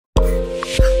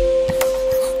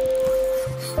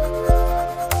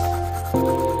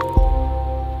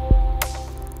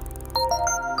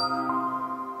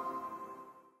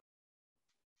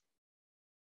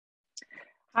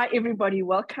Hi, everybody.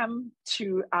 Welcome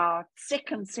to our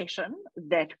second session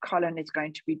that Collin is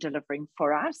going to be delivering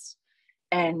for us.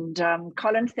 And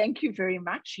Collin, thank you very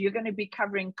much. You're going to be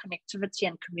covering connectivity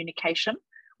and communication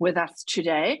with us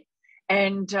today.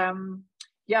 And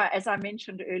yeah, as I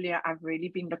mentioned earlier, I've really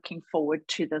been looking forward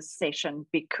to this session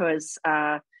because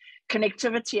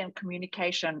connectivity and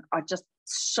communication are just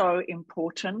so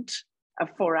important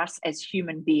for us as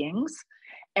human beings.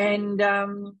 And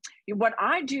what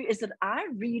I do is that I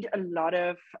read a lot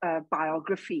of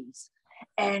biographies.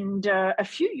 And a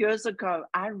few years ago,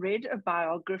 I read a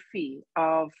biography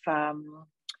of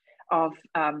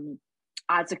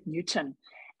Isaac Newton.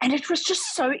 And it was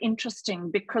just so interesting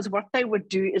because what they would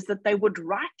do is that they would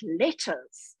write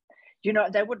letters. You know,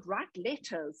 they would write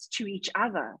letters to each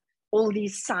other, all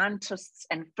these scientists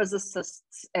and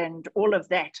physicists and all of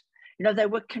that. You know, they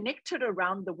were connected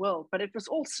around the world, but it was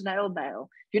all snail mail.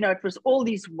 You know, it was all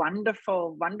these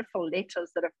wonderful, wonderful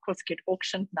letters that, of course, get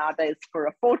auctioned nowadays for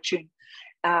a fortune.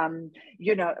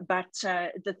 You know, but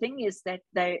the thing is that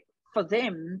for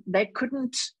them, they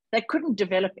couldn't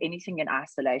develop anything in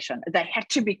isolation. They had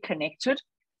to be connected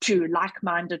to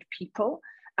like-minded people,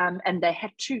 and they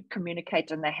had to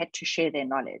communicate and they had to share their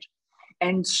knowledge.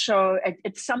 And so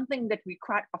it's something that we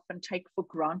quite often take for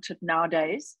granted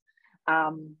nowadays.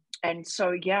 And so,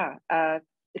 yeah,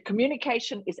 the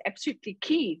communication is absolutely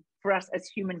key for us as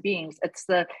human beings. It's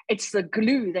the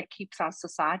glue that keeps our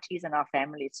societies and our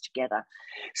families together.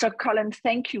 So, Collin,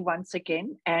 thank you once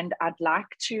again, and I'd like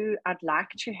to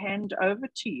hand over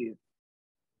to you.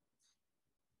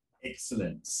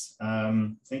 Excellent.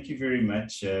 Thank you very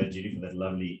much, Judy, for that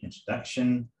lovely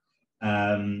introduction.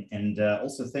 And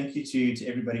also thank you to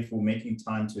everybody for making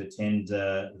time to attend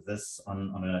this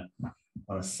on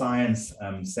a science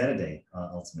Saturday,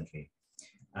 ultimately.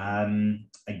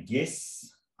 I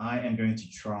guess I am going to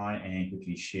try and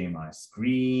quickly share my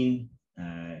screen.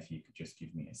 If you could just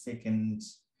give me a second.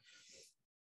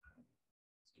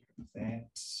 That.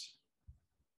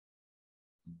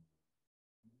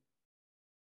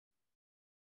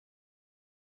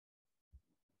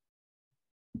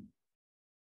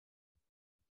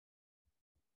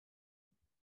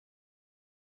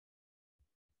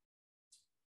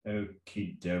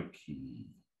 Okie dokie.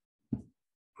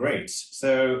 Great.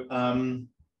 So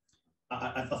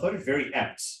I thought it very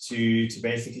apt to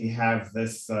basically have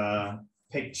this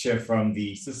picture from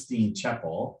the Sistine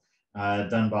Chapel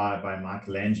done by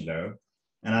Michelangelo.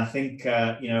 And I think,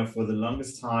 you know, for the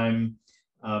longest time,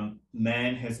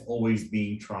 man has always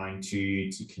been trying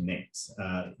to connect,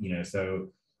 you know,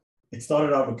 so it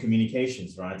started out with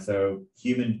communications, right? So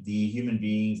the human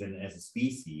beings and as a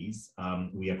species,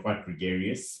 we are quite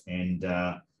gregarious, and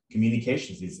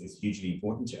communications is hugely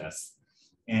important to us.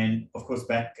 And of course,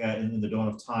 back in the dawn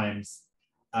of times,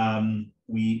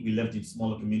 we lived in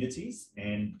smaller communities,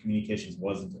 and communications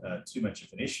wasn't too much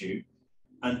of an issue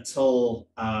until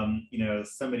you know,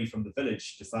 somebody from the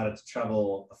village decided to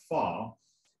travel afar,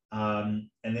 and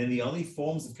then the only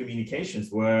forms of communications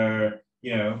were,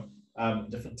 you know,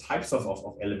 different types of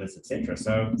elements, etc.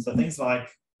 So things like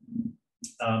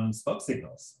smoke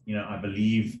signals. You know, I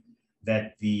believe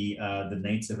that the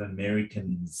Native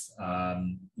Americans,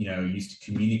 you know, used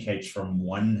to communicate from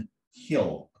one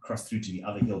hill across through to the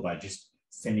other hill by just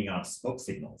sending out smoke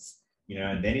signals. You know,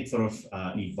 and then it sort of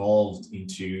evolved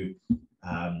into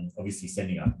obviously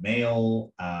sending out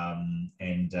mail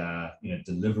and you know,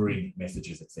 delivering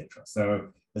messages, etc.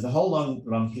 So there's a whole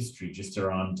long history just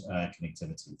around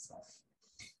connectivity itself.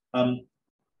 I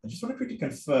just want to quickly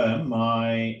confirm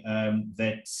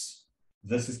that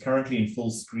this is currently in full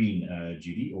screen,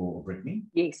 Judy or Brittany?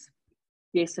 Yes,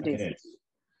 yes, it is.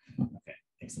 Okay,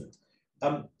 excellent.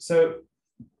 So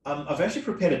I've actually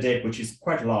prepared a deck which is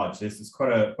quite large. There's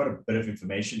quite a bit of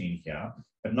information in here,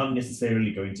 but not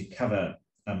necessarily going to cover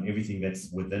everything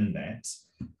that's within that.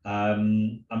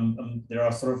 There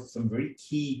are sort of some very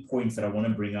key points that I want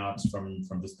to bring out from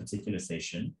this particular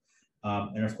session.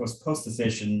 And of course, post the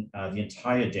session, the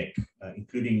entire deck,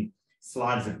 including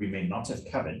slides that we may not have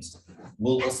covered,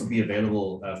 will also be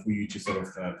available for you to sort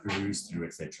of peruse through,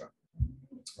 etc.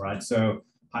 Right. So,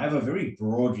 however, very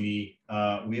broadly,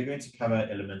 we are going to cover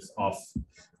elements of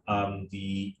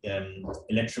the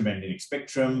electromagnetic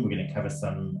spectrum. We're going to cover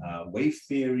some wave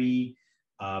theory.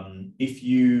 If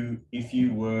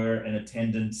you were an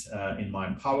attendant in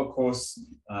my power course,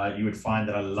 you would find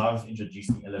that I love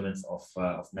introducing elements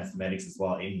of mathematics as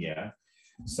well in here.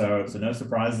 So no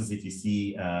surprises if you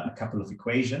see a couple of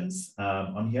equations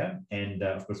on here, and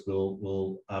of course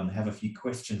we'll have a few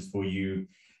questions for you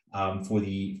for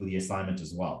the assignment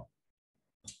as well.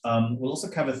 We'll also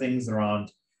cover things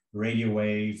around radio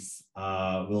waves.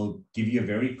 We'll give you a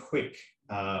very quick,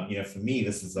 for me,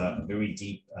 this is a very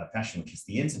deep passion, which is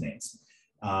the internet.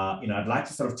 I'd like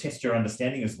to sort of test your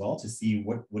understanding as well to see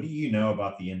what do you know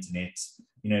about the internet,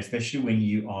 especially when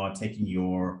you are taking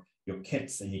your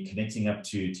kits and you're connecting up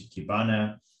to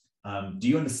Kibana. Do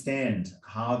you understand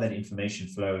how that information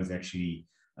flow is actually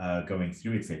going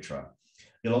through, etc.?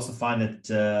 You'll also find that,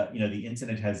 the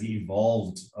internet has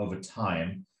evolved over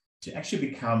time to actually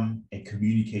become a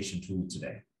communication tool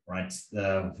today, right?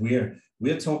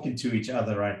 We're talking to each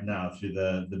other right now through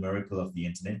the miracle of the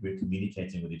internet. We're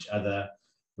communicating with each other.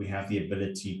 We have the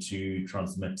ability to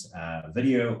transmit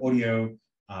video, audio,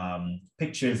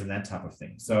 pictures, and that type of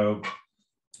thing. So,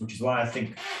 which is why I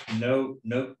think no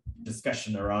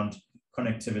discussion around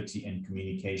connectivity and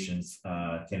communications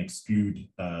can exclude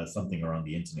something around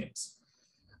the internet.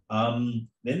 Then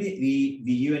the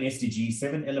UN SDG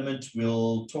 7 element,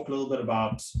 we'll talk a little bit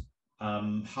about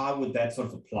how would that sort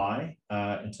of apply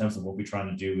in terms of what we're trying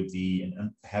to do with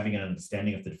having an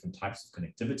understanding of the different types of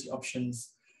connectivity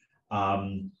options.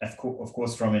 Of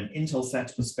course, from an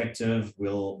Intelsat perspective,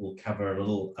 we'll cover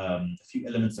a few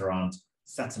elements around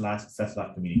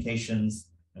satellite communications,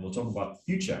 and we'll talk about the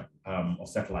future of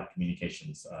satellite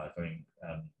communications going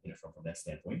from that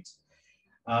standpoint.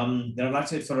 Then I'd like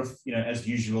to sort of, as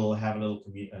usual, have a little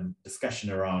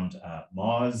discussion around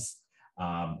Mars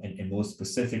and more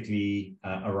specifically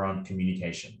around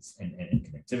communications and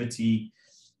connectivity.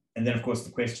 And then, of course,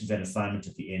 the questions and assignment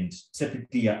at the end.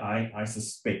 Typically, I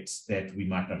suspect that we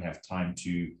might not have time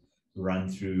to run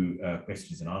through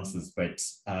questions and answers, but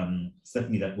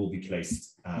certainly that will be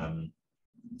placed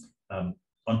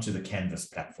onto the Canvas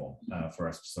platform for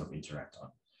us to sort of interact on.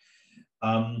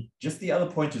 Just the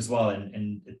other point as well,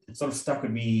 and it sort of stuck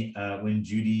with me when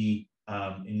Judy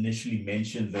initially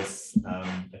mentioned this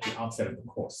at the outset of the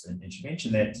course, and she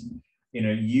mentioned that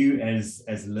you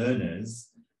as learners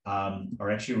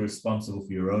are actually responsible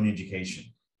for your own education.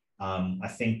 I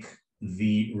think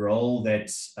the role that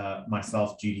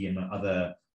myself, Judy, and my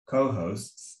other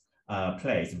co-hosts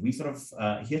plays, we sort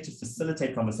of here to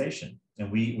facilitate conversation,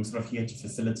 and we're sort of here to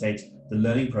facilitate the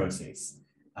learning process.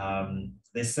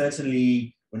 There's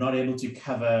certainly, we're not able to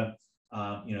cover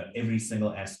every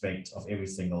single aspect of every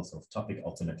single sort of topic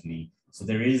ultimately. So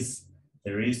there is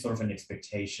sort of an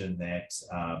expectation that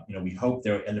we hope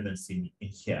there are elements in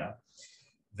here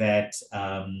that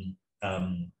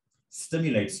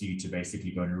stimulates you to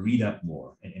basically go and read up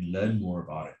more and learn more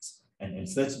about it. And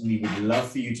certainly we'd love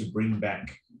for you to bring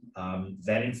back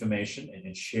that information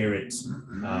and share it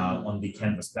on the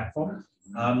Canvas platform.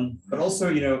 But also,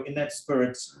 in that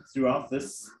spirit, throughout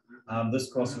this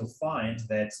course, you'll find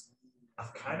that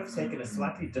I've kind of taken a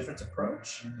slightly different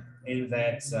approach in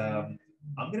that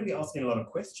I'm going to be asking a lot of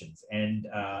questions, and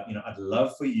I'd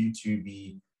love for you to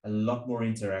be a lot more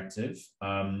interactive.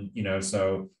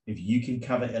 So if you can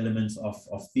cover elements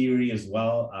of theory as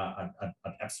well,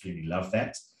 I'd absolutely love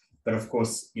that. But of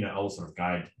course, I'll sort of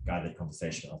guide that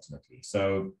conversation ultimately.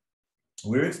 So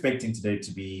we're expecting today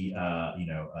to be,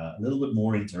 a little bit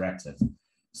more interactive.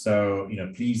 So,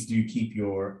 please do keep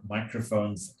your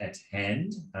microphones at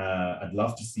hand. I'd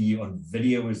love to see you on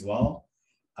video as well.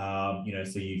 So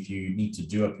if you need to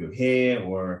do up your hair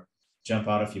or jump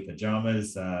out of your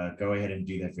pajamas, go ahead and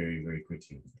do that very, very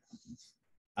quickly.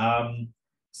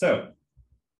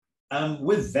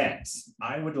 With that,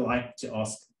 I would like to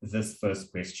ask this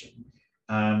first question.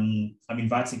 I'm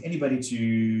inviting anybody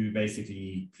to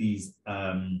basically please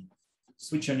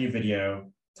switch on your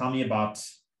video, tell me about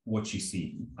what you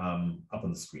see up on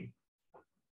the screen.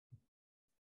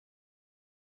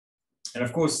 And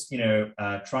of course,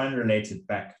 try and relate it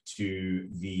back to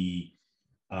the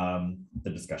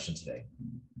discussion today.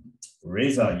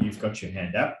 Reza, you've got your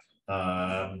hand up.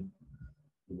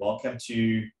 Welcome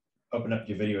to open up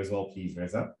your video as well, please,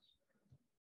 Reza.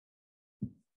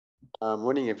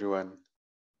 Morning, everyone.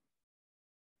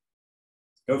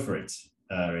 Go for it,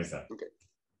 Reza. Okay.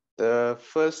 The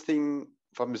first thing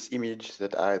from this image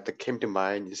that came to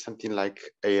mind is something like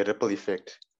a ripple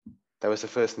effect. That was the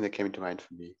first thing that came to mind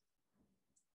for me.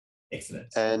 Excellent.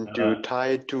 And to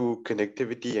tie it to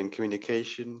connectivity and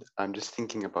communication, I'm just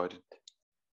thinking about it.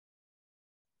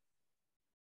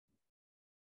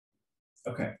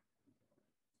 Okay.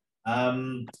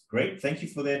 Great. Thank you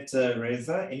for that,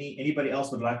 Reza. Anybody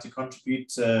else would like to contribute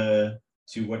to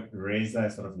what Reza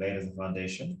sort of laid as a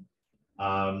foundation?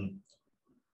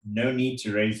 No need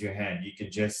to raise your hand. You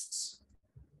could just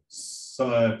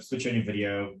switch on your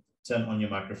video, turn on your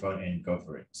microphone, and go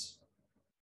for it.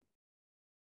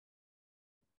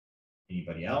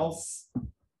 Anybody else?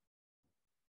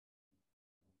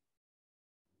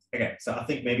 Okay, so I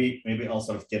think maybe I'll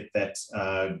sort of get that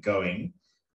going.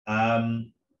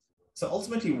 So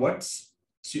ultimately,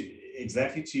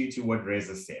 exactly to what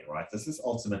Reza said, right? This is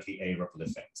ultimately a ripple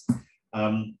effect.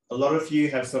 A lot of you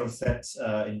have sort of sat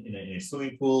in a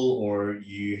swimming pool, or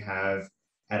you have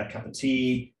had a cup of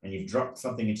tea and you've dropped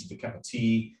something into the cup of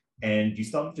tea, and you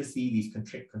start to see these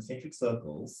concentric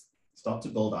circles start to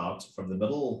build out from the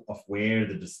middle of where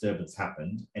the disturbance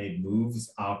happened, and it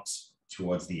moves out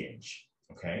towards the edge.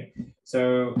 Okay,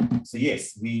 so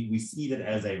yes, we see that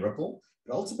as a ripple,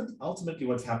 but ultimately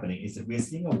what's happening is that we're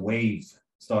seeing a wave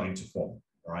starting to form,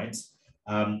 right?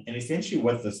 And essentially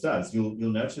what this does, you'll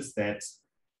notice that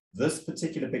this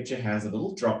particular picture has a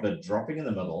little droplet dropping in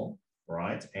the middle,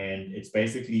 right? And it's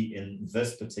basically in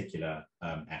this particular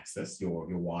axis, your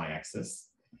y-axis.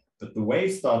 But the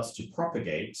wave starts to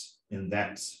propagate in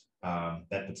that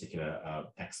particular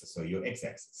axis, so your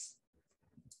x-axis.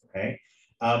 Okay,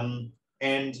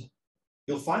 and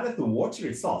you'll find that the water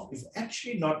itself is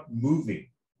actually not moving,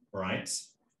 right?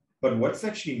 But what's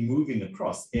actually moving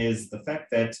across is the fact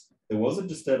that there was a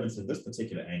disturbance in this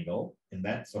particular angle, in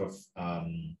that sort of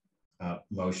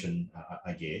motion,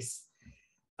 I guess.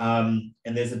 And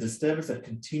there's a disturbance that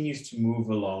continues to move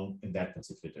along in that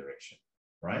particular direction,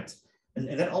 right? And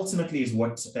that ultimately is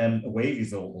what a wave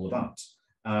is all about.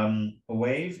 A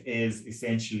wave is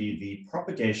essentially the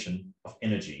propagation of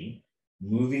energy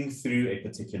moving through a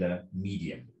particular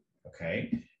medium,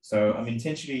 okay? So I'm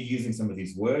intentionally using some of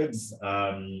these words,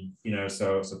 you know,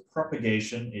 so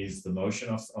propagation is the motion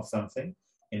of something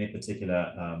in a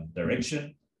particular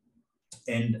direction.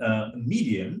 And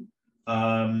medium,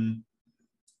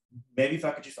 maybe if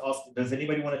I could just ask, does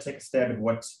anybody want to take a stab at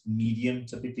what medium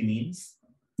typically means?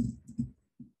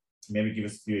 Maybe give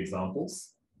us a few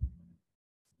examples.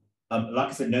 Like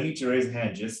I said, no need to raise a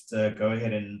hand, just go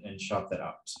ahead and shout that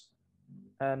out.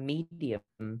 Medium,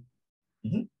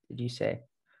 did you say?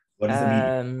 What is a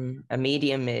medium? A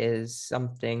medium is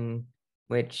something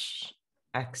which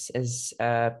acts as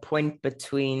a point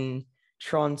between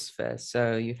transfer.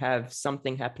 So you have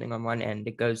something happening on one end,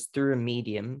 it goes through a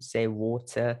medium, say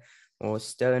water or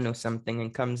stone or something,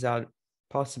 and comes out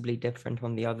possibly different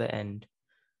on the other end.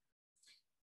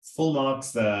 Full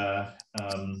marks, there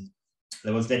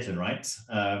was Declan, right?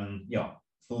 Yeah,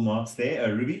 full marks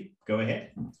there. Ruby, go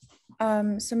ahead.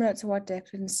 Similar to what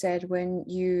Declan said, when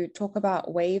you talk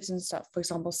about waves and stuff, for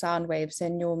example, sound waves,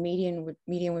 then your medium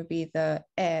would be the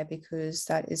air, because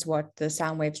that is what the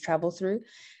sound waves travel through.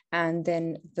 And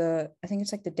then I think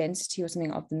it's like the density or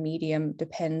something of the medium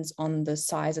depends on the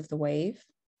size of the wave.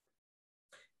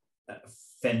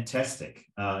 Fantastic.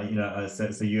 You know,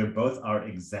 so you both are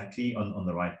exactly on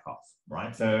the right path,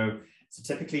 right? So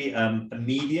typically a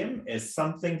medium is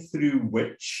something through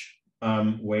which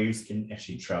waves can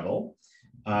actually travel.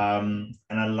 And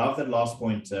I love that last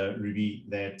point, Ruby,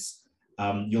 that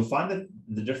you'll find that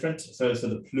the different, so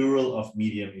the plural of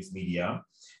medium is media.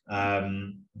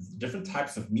 Different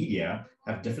types of media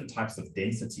have different types of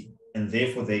density, and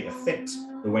therefore they affect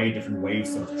the way different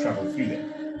waves sort of travel through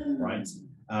them, right?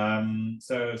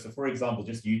 So for example,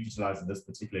 just utilizing this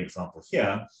particular example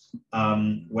here,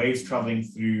 waves traveling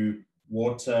through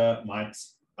water might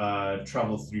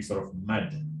travel through sort of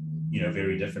mud, you know,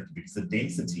 very differently, because the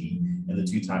density in the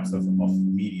two types of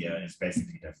media is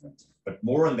basically different. But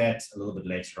more on that a little bit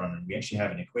later on, and we actually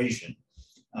have an equation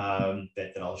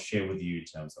that I'll share with you in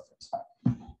terms of it.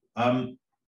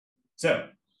 So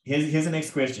here's the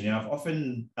next question. You know, I've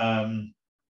often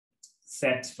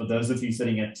sat, for those of you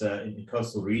sitting at in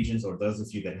coastal regions, or those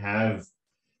of you that have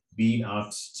been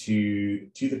out to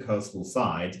the coastal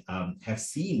side, have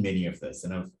seen many of this,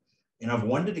 and I've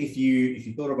wondered if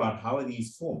you thought about how are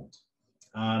these formed.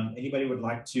 Anybody would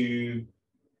like to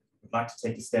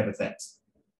take a stab at that?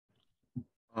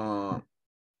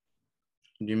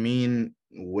 You mean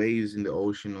waves in the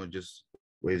ocean, or just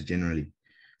waves generally?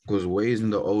 Because waves in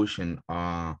the ocean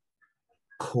are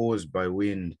caused by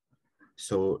wind.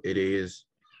 So it is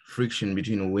friction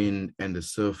between wind and the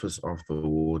surface of the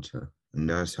water, and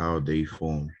that's how they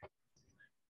form.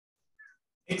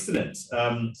 Excellent.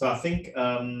 So I think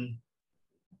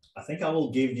I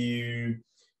will give you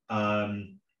 5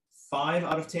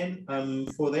 out of 10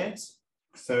 for that.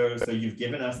 So you've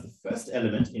given us the first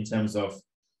element in terms of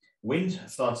wind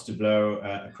starts to blow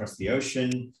across the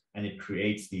ocean, and it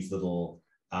creates these little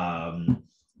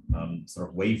sort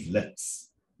of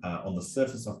wavelets on the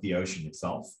surface of the ocean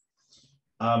itself.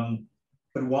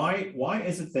 But why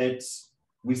is it that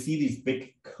we see these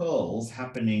big curls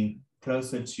happening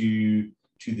closer to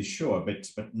the shore, but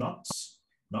not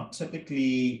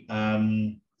typically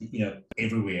you know,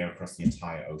 everywhere across the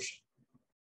entire ocean?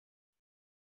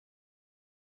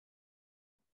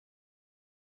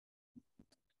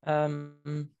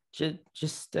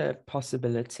 Just a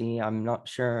possibility. I'm not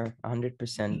sure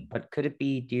 100%, but could it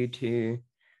be due to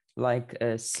like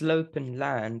a slope in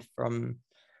land from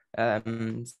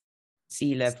um,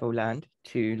 sea level land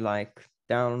to like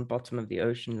down bottom of the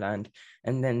ocean land,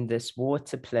 and then this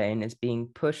water plane is being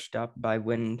pushed up by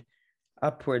wind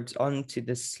upwards onto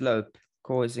the slope,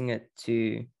 causing it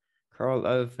to curl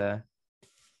over?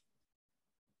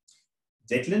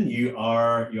 Declan,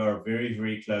 you're very,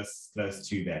 very close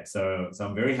to that. So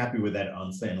I'm very happy with that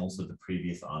answer and also the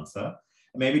previous answer.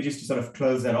 Maybe just to sort of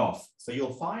close that off. So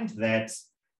you'll find that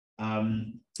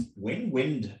when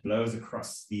wind blows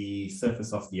across the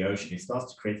surface of the ocean, it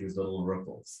starts to create these little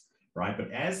ripples, right?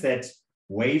 But as that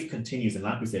wave continues, and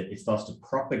like we said, it starts to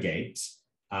propagate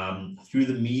through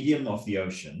the medium of the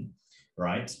ocean,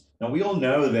 right? Now, we all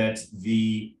know that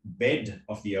the bed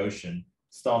of the ocean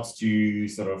starts to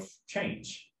sort of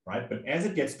change, right? But as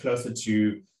it gets closer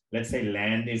to, let's say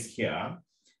land is here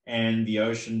and the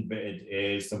ocean bed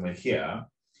is somewhere here,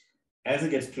 as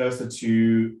it gets closer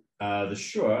to the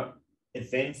shore, it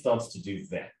then starts to do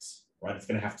that, right? It's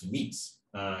going to have to meet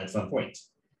at some point.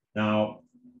 Now,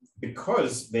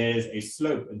 because there's a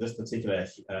slope in this particular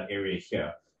area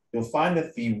here, you'll find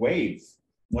that the wave,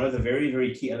 one of the very,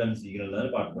 very key elements that you're going to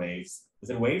learn about waves is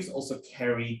that waves also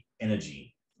carry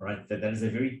energy, right? That is a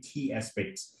very key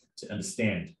aspect to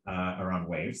understand around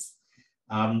waves.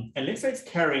 And let's say it's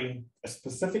carrying a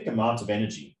specific amount of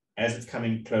energy as it's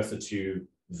coming closer to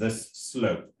this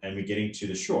slope and we're getting to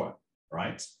the shore,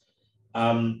 right?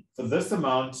 For this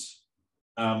amount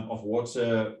of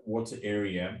water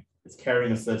area, it's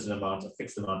carrying a certain amount, a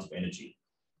fixed amount of energy.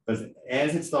 But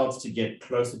as it starts to get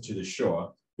closer to the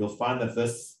shore, you'll find that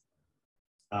this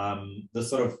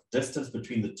sort of distance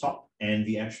between the top and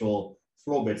the actual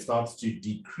floor bed starts to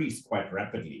decrease quite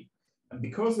rapidly. And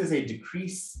because there's a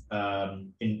decrease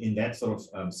in that sort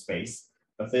of space,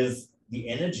 but the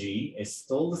energy is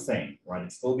still the same, right?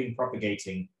 It's still being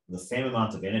propagating the same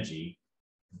amount of energy.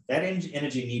 That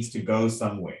energy needs to go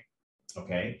somewhere,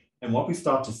 okay? And what we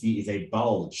start to see is a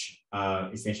bulge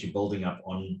essentially building up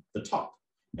on the top.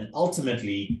 And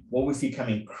ultimately, what we see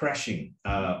coming crashing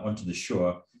onto the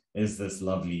shore is this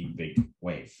lovely big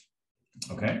wave,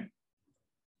 okay?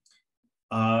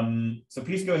 So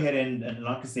please go ahead and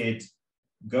like I said,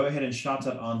 go ahead and shout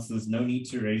out answers. No need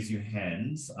to raise your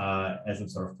hands as I'm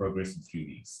sort of progressing through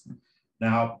these.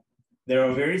 Now, there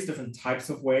are various different types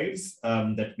of waves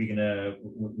that we're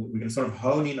gonna sort of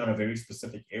hone in on a very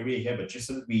specific area here, but just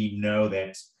so that we know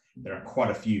that there are quite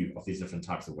a few of these different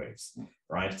types of waves,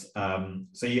 right?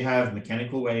 So you have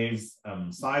mechanical waves,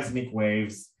 seismic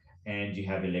waves, and you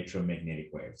have electromagnetic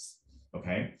waves,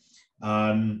 okay?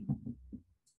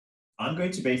 I'm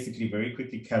going to basically very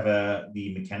quickly cover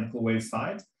the mechanical wave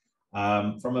side.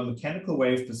 From a mechanical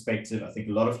wave perspective, I think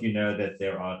a lot of you know that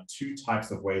there are two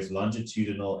types of waves,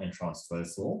 longitudinal and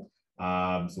transversal.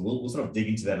 So we'll sort of dig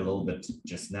into that a little bit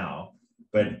just now.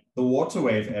 But the water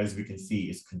wave, as we can see,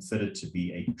 is considered to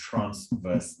be a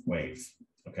transverse wave,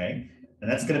 okay?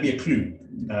 And that's going to be a clue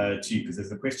to you, because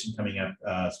there's a question coming up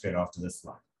straight after this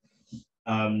slide.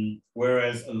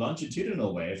 Whereas a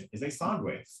longitudinal wave is a sound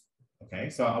wave.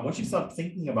 Okay, so I want you to start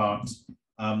thinking about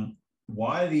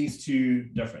why are these two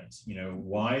different? You know,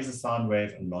 why is a sound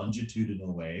wave a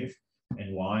longitudinal wave,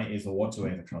 and why is a water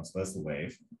wave a transversal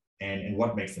wave, and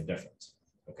what makes them different?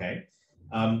 Okay,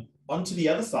 onto the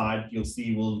other side, you'll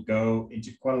see we'll go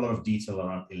into quite a lot of detail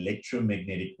around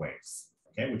electromagnetic waves.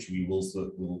 Okay, which we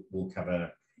will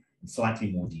cover in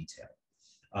slightly more detail.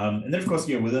 And then, of course,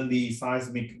 within the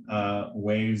seismic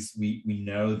waves, we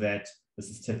know that this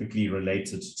is typically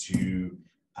related to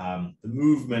the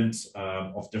movement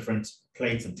of different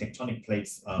plates and tectonic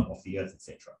plates of the Earth,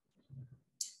 etc.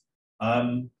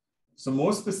 So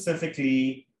more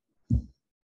specifically,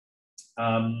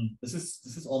 this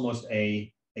is almost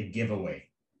a giveaway,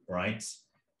 right?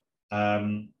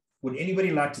 Would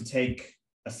anybody like to take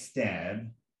a stab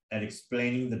at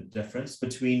explaining the difference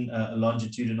between a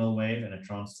longitudinal wave and a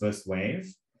transverse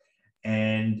wave?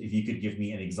 And if you could give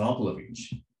me an example of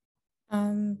each.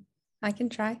 I can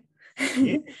try.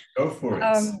 Yeah, go for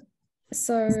it.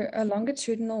 So a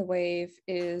longitudinal wave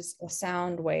is a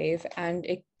sound wave, and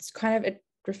it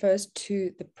refers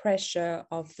to the pressure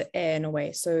of the air in a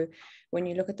way. So when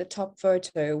you look at the top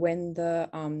photo, when the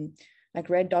like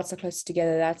red dots are close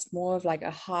together, that's more of like a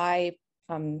higher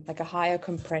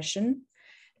compression,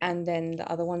 and then the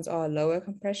other ones are lower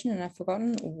compression, and I've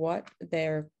forgotten what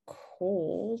they're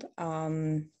called.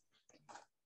 I'm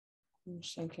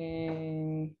just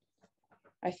thinking.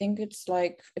 I think it's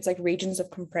like regions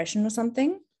of compression or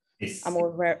something. Yes.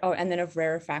 And then of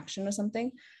rarefaction or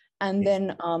something. And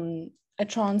then a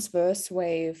transverse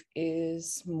wave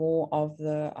is more of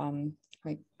the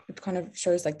like it kind of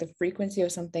shows like the frequency or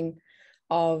something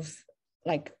of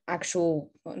like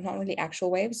actual, not really actual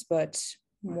waves, but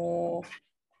more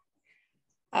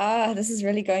this is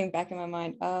really going back in my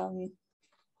mind.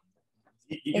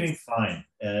 You're doing fine.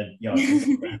 Yeah,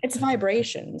 it's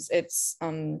vibrations. It's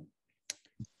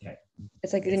okay.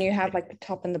 It's like then you have like the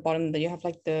top and the bottom, then you have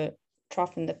like the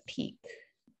trough and the peak.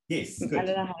 Yes, I good.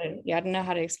 don't know how to, I don't know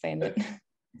how to explain it.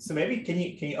 So maybe can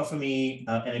you offer me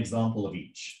an example of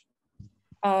each?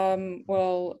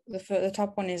 Well, the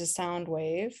top one is a sound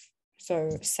wave,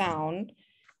 so sound,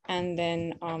 and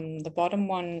then the bottom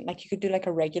one, like you could do like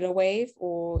a regular wave,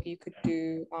 or you could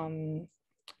do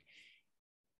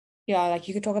yeah, like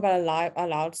you could talk about a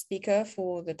loudspeaker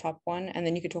for the top one, and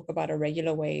then you could talk about a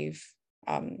regular wave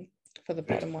for the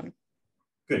bottom one.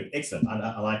 Good, excellent.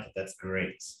 I like it. That's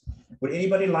great. Would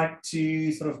anybody like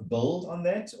to sort of build on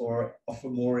that or offer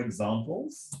more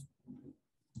examples?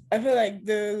 I feel like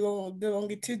the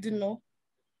longitudinal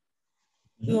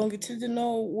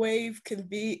longitudinal wave can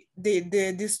be the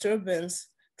disturbance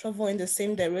travel in the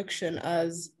same direction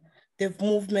as the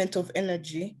movement of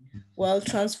energy, while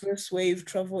transverse wave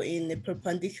travel in a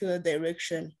perpendicular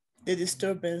direction, the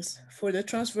disturbance. For the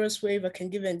transverse wave, I can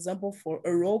give an example for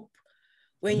a rope.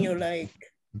 When you're like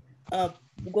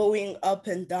going up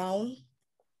and down,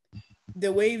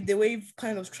 the wave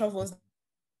kind of travels.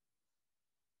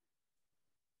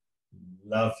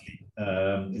 Lovely.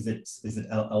 Is it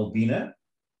Albina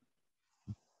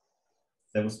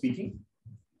that was speaking?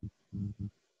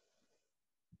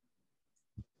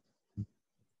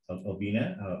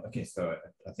 Albina? Okay, so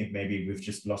I think maybe we've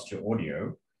just lost your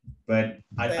audio, but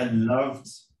I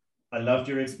loved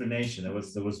your explanation. That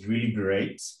was really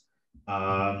great.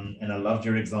 And I loved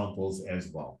your examples as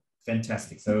well.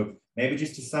 Fantastic. So maybe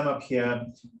just to sum up here,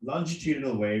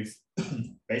 longitudinal waves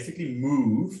basically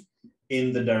move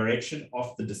in the direction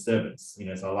of the disturbance. You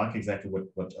know, so I like exactly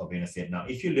what Albina said. Now,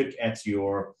 if you look at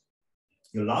your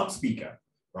loudspeaker,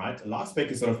 right? A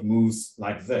loudspeaker sort of moves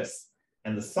like this,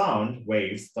 and the sound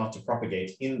waves start to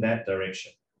propagate in that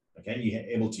direction. Okay, and you're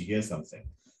able to hear something.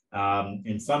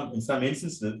 In some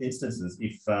instances,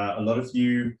 if a lot of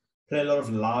you play a lot of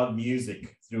loud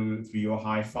music through your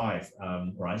hi-fi,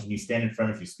 right, and you stand in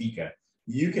front of your speaker,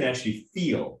 you can actually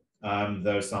feel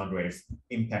those sound waves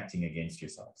impacting against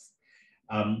yourselves.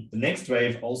 The next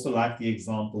wave, also like the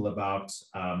example about,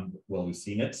 well, we've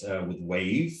seen it with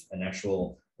wave, an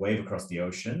actual wave across the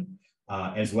ocean,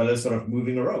 as well as sort of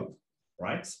moving a rope,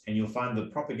 right? And you'll find the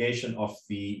propagation of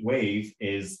the wave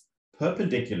is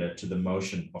perpendicular to the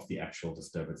motion of the actual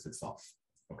disturbance itself,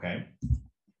 okay?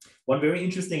 One very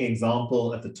interesting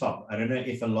example at the top, I don't know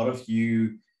if a lot of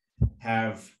you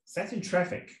have sat in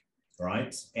traffic,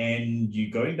 right? And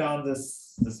you're going down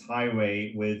this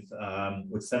highway with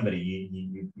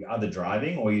somebody, you're either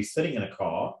driving or you're sitting in a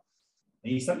car,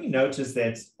 and you suddenly notice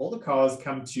that all the cars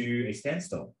come to a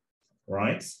standstill,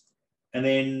 right? And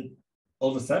then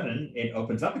all of a sudden it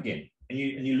opens up again, and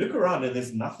you look around and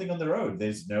there's nothing on the road.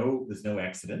 There's no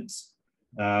accidents.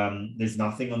 There's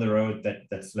nothing on the road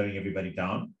that's slowing everybody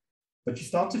down. But you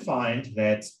start to find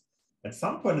that at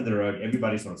some point in the road,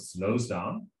 everybody sort of slows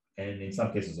down, and in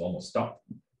some cases almost stop.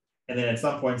 And then at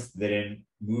some points they then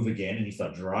move again and you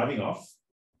start driving off.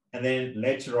 And then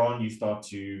later on you start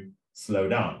to slow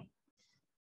down,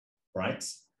 right?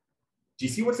 Do you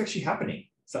see what's actually happening?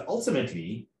 So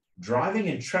ultimately, driving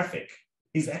in traffic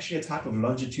is actually a type of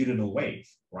longitudinal wave,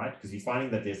 right? Because you're finding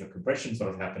that there's a compression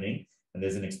sort of happening and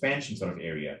there's an expansion sort of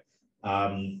area.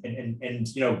 And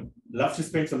you know, love to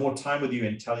spend some more time with you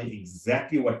and tell you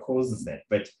exactly what causes that.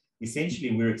 But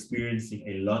essentially, we're experiencing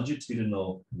a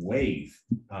longitudinal wave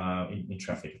in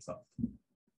traffic itself.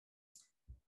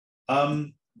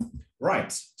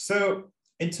 Right. So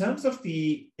in terms of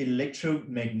the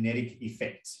electromagnetic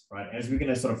effect, right, as we're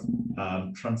going to sort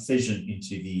of transition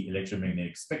into the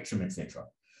electromagnetic spectrum, etc.,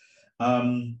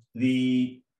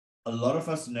 a lot of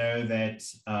us know that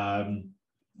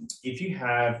if you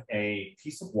have a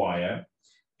piece of wire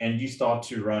and you start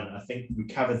to run, I think we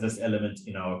covered this element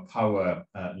in our power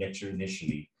lecture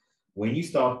initially. When you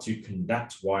start to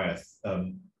conduct wire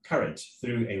current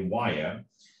through a wire,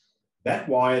 that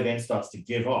wire then starts to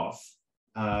give off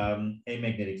a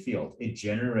magnetic field. It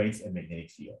generates a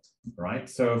magnetic field, right?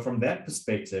 So from that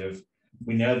perspective,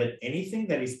 we know that anything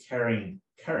that is carrying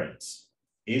current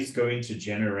is going to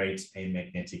generate a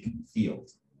magnetic field,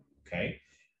 okay?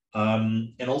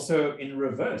 And also in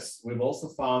reverse, we've also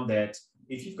found that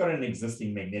if you've got an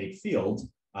existing magnetic field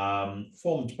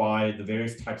formed by the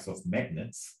various types of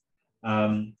magnets,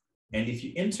 and if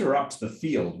you interrupt the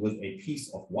field with a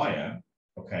piece of wire,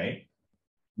 okay,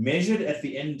 measured at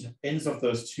the ends of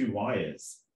those two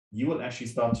wires, you will actually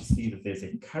start to see that there's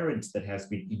a current that has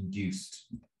been induced,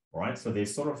 right? So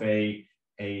there's sort of a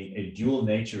dual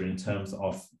nature in terms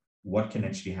of what can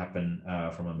actually happen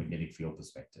from a magnetic field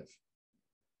perspective.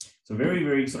 So very,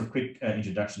 very sort of quick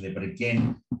introduction there. But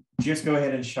again, just go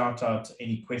ahead and shout out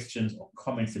any questions or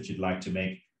comments that you'd like to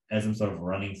make as I'm sort of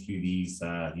running through these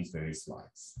various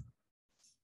slides.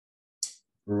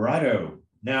 Righto.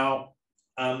 Now,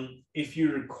 if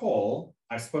you recall,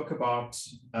 I spoke about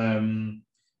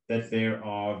that there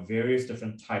are various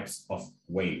different types of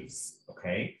waves,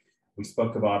 okay? We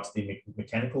spoke about the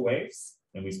mechanical waves,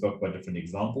 and we spoke about different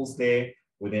examples there.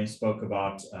 We then spoke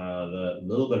about a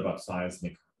little bit about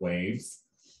seismic waves.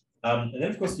 And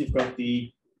then, of course, you've got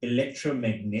the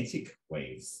electromagnetic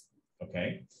waves,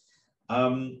 okay?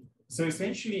 So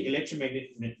essentially,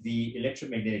 the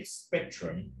electromagnetic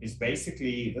spectrum is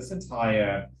basically this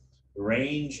entire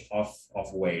range of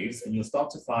waves, and you'll start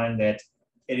to find that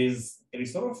it is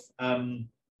sort of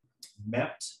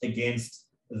mapped against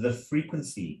the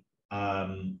frequency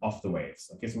of the waves.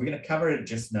 Okay, so we're going to cover it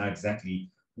just now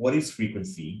exactly what is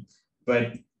frequency,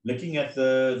 but looking at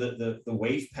the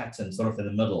wave pattern sort of in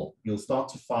the middle, you'll start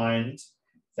to find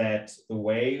that the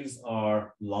waves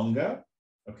are longer,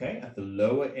 okay, at the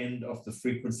lower end of the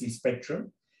frequency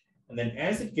spectrum. And then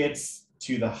as it gets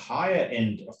to the higher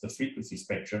end of the frequency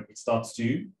spectrum, it starts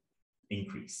to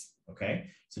increase, okay?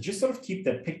 So just sort of keep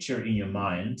that picture in your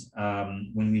mind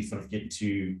when we sort of get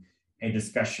to a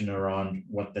discussion around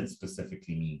what that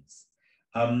specifically means.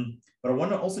 But I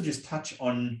want to also just touch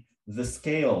on the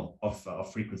scale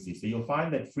of frequency. So you'll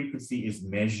find that frequency is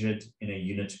measured in a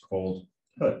unit called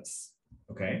hertz,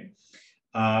 okay?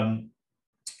 And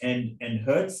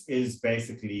hertz is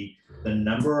basically the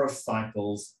number of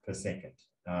cycles per second.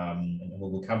 And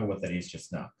we'll cover what that is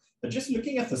just now. But just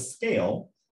looking at the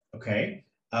scale, okay,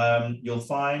 you'll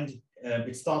find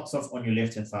it starts off on your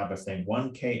left-hand side by saying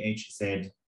 1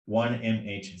 kHz, 1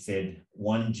 MHz,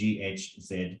 1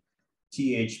 GHz,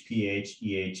 TH, PH,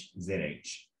 EH, ZH.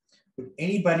 Would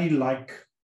anybody like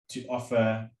to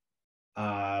offer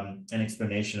an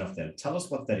explanation of that? Tell us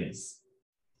what that is.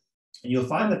 And you'll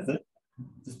find that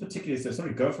this particular, so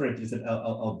sorry, go for it. Is it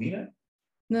Albina?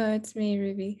 No, it's me,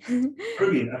 Ruby.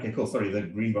 Ruby, okay, cool. Sorry, the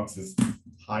green box is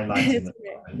highlighting.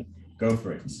 Go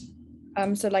for it.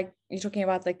 So like you're talking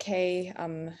about the K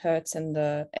hertz and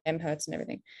the M hertz and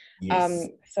everything. Yes.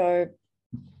 So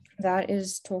that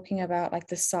is talking about like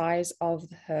the size of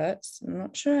the hertz. I'm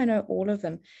not sure I know all of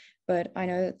them, but I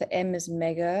know that the M is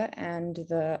mega and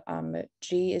the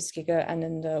G is giga, and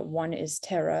then the 1 is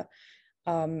tera,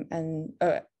 and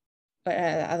the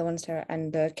other one's tera,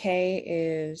 and the K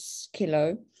is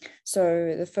kilo.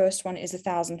 So the first one is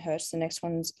 1,000 hertz. The next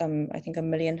one's I think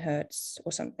 1,000,000 hertz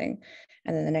or something,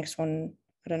 and then the next one,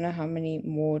 I don't know how many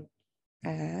more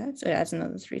adds. It adds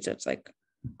another 3, so it's like,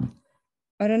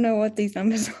 I don't know what these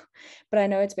numbers are, but I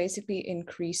know it's basically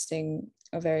increasing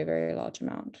a very, very large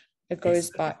amount. It goes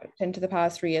by 10 to the power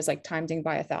 3 is like timesing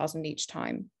by 1,000 each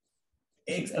time.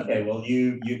 Okay, well,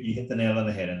 you hit the nail on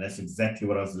the head, and that's exactly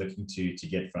what I was looking to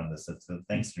get from this. So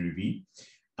thanks, Ruby.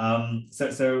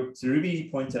 So Ruby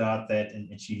pointed out that,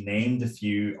 and she named a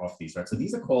few of these, right? So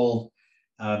these are called,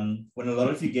 when a lot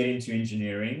of you get into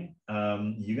engineering,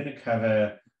 you're going to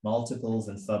cover multiples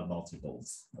and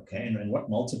submultiples, okay? And what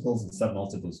multiples and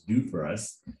submultiples do for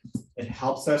us, it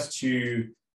helps us to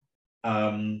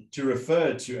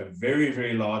refer to a very,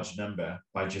 very large number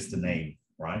by just a name,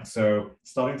 right? So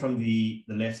starting from the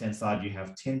left-hand side, you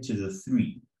have 10 to the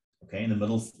 3, okay? In the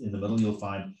middle, you'll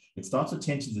find it starts with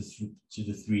 10 to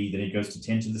the 3, then it goes to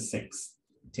 10 to the 6,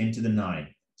 10 to the 9,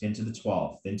 10 to the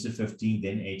 12, then to 15,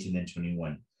 then 18, then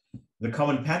 21. The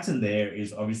common pattern there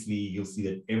is obviously you'll see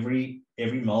that every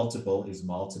multiple is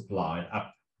multiplied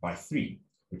up by 3,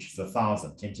 which is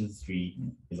 1,000. 10 to the 3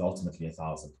 is ultimately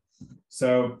 1,000.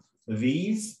 So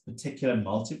these particular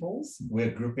multiples,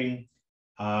 we're grouping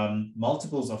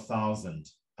multiples of 1,000,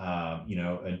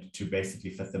 to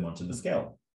basically fit them onto the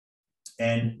scale.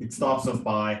 And it starts off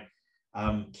by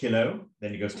kilo,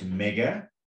 then it goes to mega,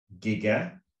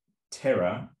 giga,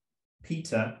 tera,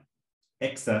 peta,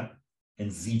 exa,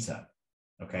 and zeta.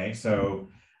 Okay, so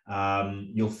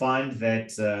you'll find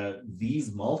that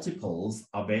these multiples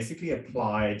are basically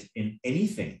applied in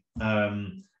anything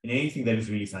that is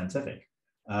really scientific.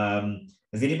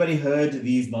 Has anybody heard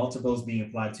these multiples being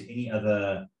applied to any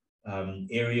other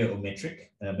area or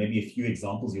metric? Maybe a few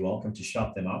examples. You're welcome to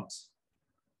shout them out.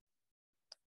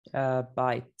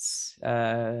 Bytes,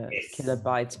 Yes.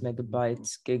 kilobytes,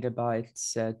 megabytes,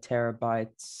 gigabytes,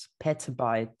 terabytes,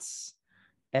 petabytes,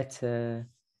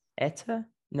 eta,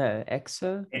 No,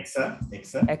 exabytes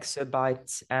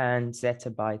and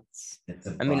zettabytes.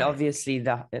 I mean, obviously,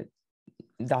 the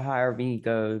higher we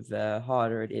go, the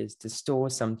harder it is to store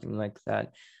something like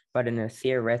that. But in a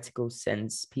theoretical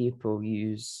sense, people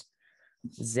use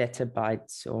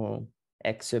zettabytes or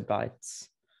exabytes.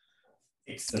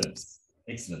 Excellent.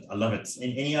 Excellent. I love it.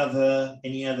 And any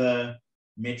other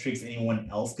metrics anyone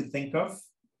else could think of?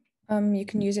 You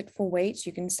can use it for weights.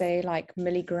 You can say like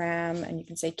milligram, and you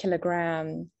can say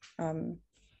kilogram.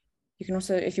 You can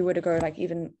also, if you were to go like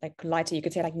even like lighter, you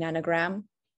could say like nanogram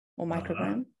or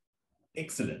microgram.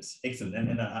 Excellent, excellent.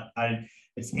 And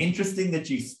it's interesting that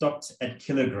you stopped at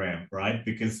kilogram, right?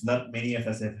 Because not many of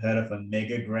us have heard of a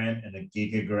megagram and a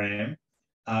gigagram.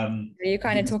 You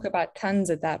kind of talk about tons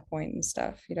at that point and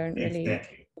stuff. You don't really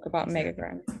talk about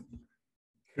megagram.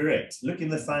 Correct. Look, in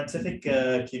the scientific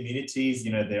communities,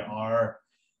 you know, there are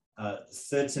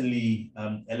certainly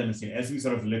elements, you know, as we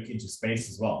sort of look into space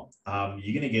as well,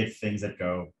 you're going to get things that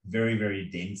go very, very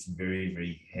dense and very,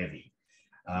 very heavy.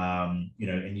 You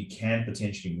know, and you can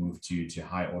potentially move to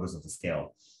high orders of the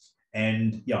scale.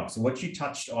 And yeah, so what you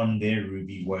touched on there,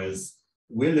 Ruby, was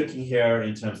we're looking here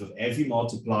in terms of as you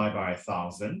multiply by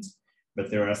 1,000, but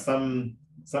there are some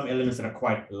elements that are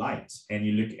quite light, and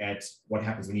you look at what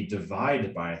happens when you divide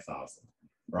it by 1,000,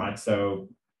 right? So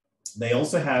they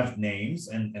also have names,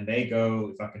 and they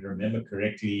go, if I can remember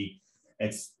correctly,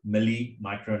 it's milli,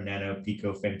 micro, nano,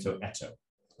 pico, femto, atto,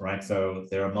 right? So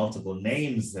there are multiple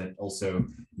names that also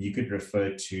you could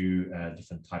refer to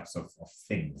different types of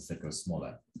things that go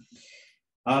smaller.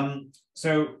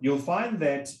 So you'll find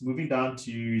that moving down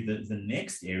to the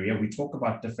next area, we talk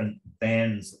about different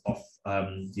bands of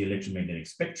the electromagnetic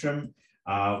spectrum.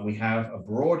 We have a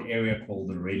broad area called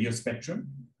the radio spectrum,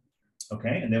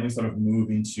 okay? And then we sort of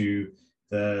move into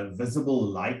the visible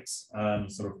light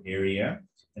sort of area.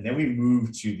 And then we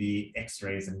move to the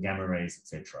X-rays and gamma rays,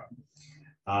 etc.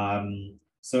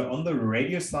 So on the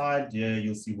radio side, yeah,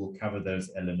 you'll see we'll cover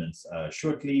those elements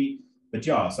shortly. But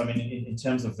yeah, so I mean, in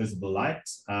terms of visible light,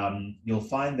 you'll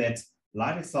find that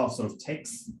light itself sort of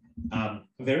takes a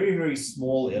very, very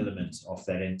small element of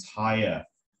that entire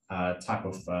type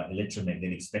of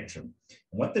electromagnetic spectrum.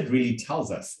 And what that really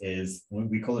tells us is,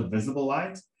 we call it visible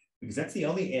light, because that's the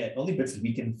only bits that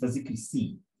we can physically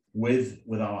see with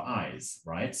our eyes,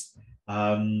 right?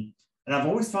 And I've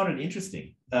always found it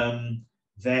interesting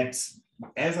that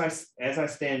as I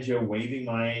stand here waving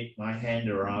my hand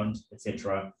around,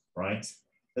 etc., right?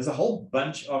 There's a whole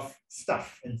bunch of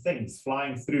stuff and things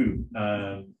flying through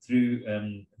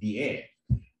the air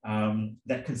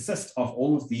that consist of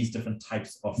all of these different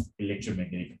types of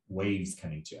electromagnetic waves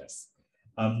coming to us.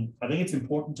 I think it's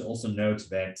important to also note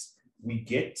that we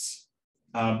get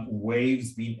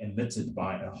waves being emitted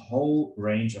by a whole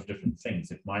range of different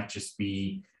things. It might just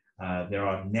be there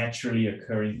are naturally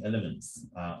occurring elements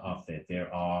out there.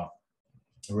 There are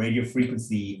radio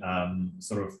frequency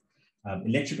sort of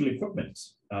electrical equipment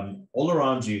all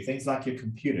around you, things like your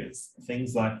computers,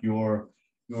 things like your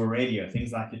radio,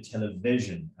 things like your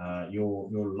television,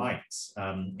 your lights,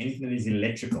 anything that is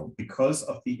electrical. Because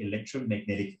of the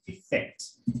electromagnetic effect,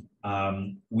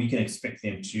 we can expect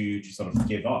them to sort of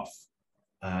give off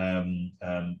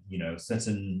you know,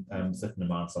 certain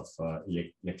amounts of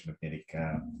electromagnetic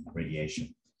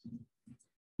radiation.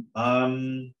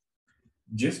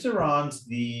 Just around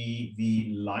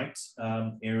the light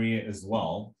area as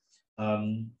well,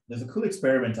 there's a cool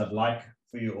experiment I'd like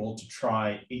for you all to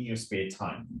try in your spare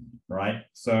time, right?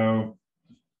 So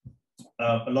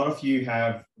a lot of you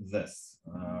have this.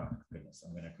 Goodness,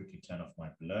 I'm going to quickly turn off my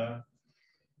blur.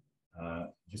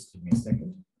 Just give me a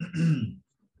second.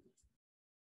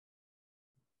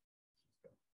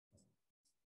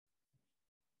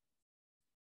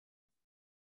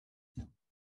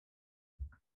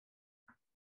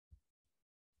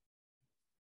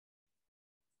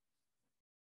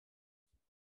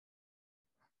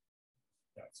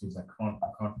 It seems I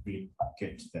can't really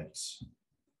get that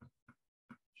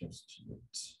just yet.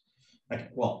 Okay,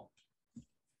 well.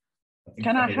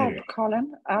 Can I help,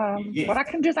 Colin? Yes. What I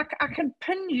can do is I can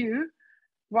pin you.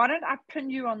 Why don't I pin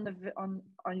you on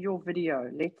your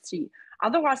video? Let's see.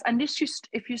 Otherwise, unless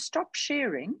if you stop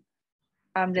sharing,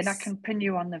 then yes, I can pin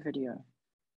you on the video.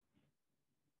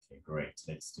 Okay, great.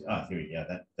 Let's do. Here we go.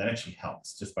 That actually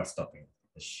helps just by stopping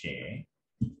the share.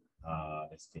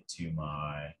 Let's get to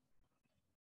my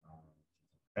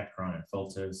background and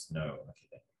filters. No, okay,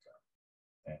 there we go.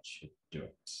 That should do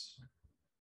it.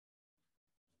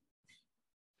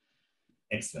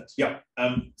 Excellent. Yeah.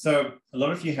 So a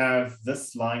lot of you have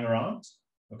this lying around,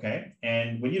 okay?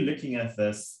 And when you're looking at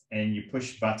this and you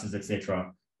push buttons,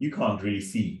 etc., you can't really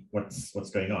see what's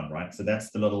going on, right? So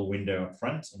that's the little window up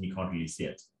front, and you can't really see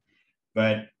it.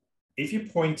 But if you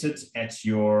point it at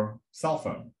your cell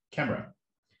phone camera,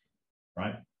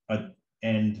 right?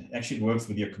 And actually it works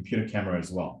with your computer camera as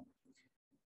well.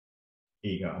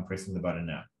 Here you go, I'm pressing the button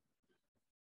now.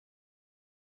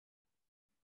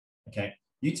 Okay,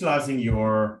 utilizing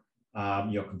your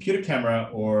computer camera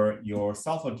or your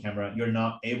cell phone camera, you're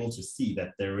now able to see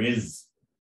that there is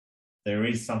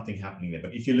something happening there.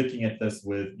 But if you're looking at this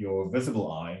with your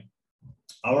visible eye,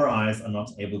 our eyes are not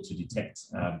able to detect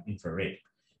infrared,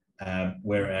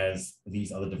 whereas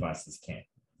these other devices can.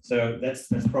 So that's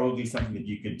probably something that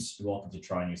you're welcome to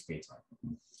try in your spare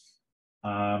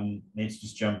time. Let's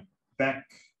just jump back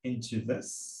into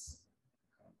this.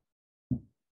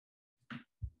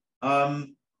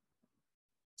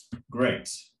 Great.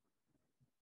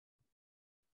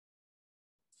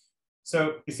 So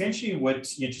essentially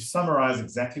to summarize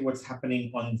exactly what's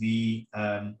happening on the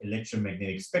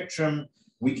electromagnetic spectrum,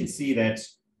 we can see that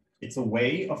it's a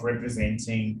way of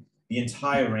representing the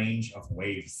entire range of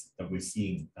waves that we're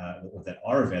seeing or that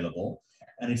are available.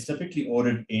 And it's typically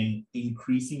ordered in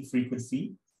increasing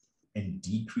frequency and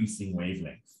decreasing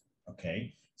wavelength.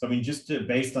 Okay. So, I mean, just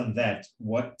based on that,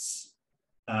 what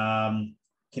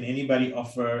can anybody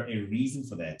offer a reason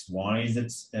for that? Why is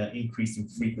it increasing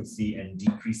frequency and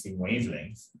decreasing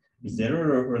wavelength? Is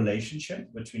there a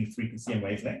relationship between frequency and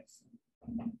wavelength?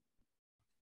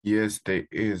 Yes, there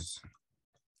is.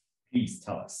 Please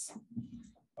tell us.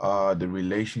 The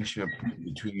relationship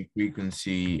between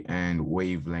frequency and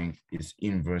wavelength is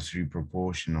inversely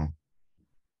proportional.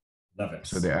 Love it.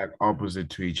 So they act opposite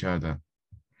to each other.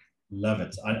 Love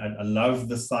it. I love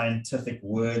the scientific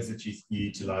words that you're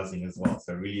utilizing as well.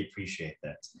 So I really appreciate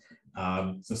that.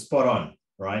 So spot on,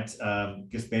 right?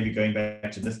 Just maybe going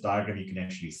back to this diagram, you can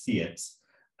actually see it.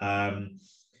 On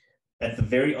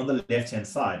the left-hand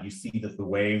side, you see that the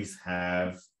waves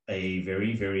have a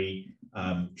very, very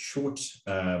a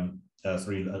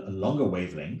longer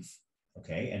wavelength,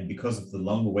 okay? And because of the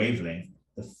longer wavelength,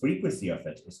 the frequency of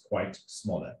it is quite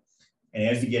smaller. And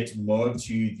as you get more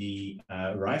to the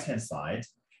right-hand side,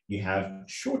 you have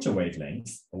shorter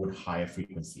wavelengths with higher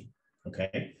frequency,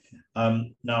 okay?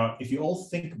 Now, if you all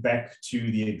think back to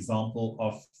the example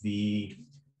of the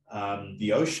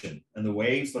ocean and the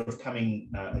waves sort of coming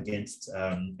against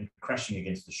and crashing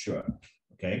against the shore,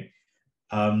 okay?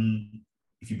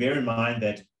 If you bear in mind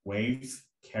that waves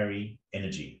carry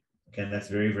energy, okay? And that's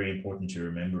very, very important to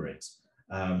remember it.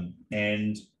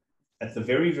 And at the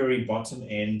very, very bottom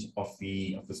end of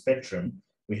the spectrum,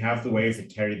 we have the waves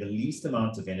that carry the least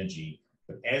amount of energy.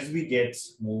 But as we get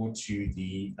more to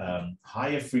the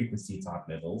higher frequency type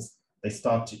levels, they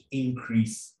start to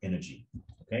increase energy.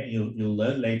 Okay, you'll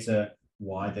learn later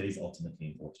why that is ultimately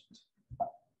important.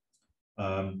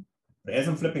 But as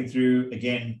I'm flipping through,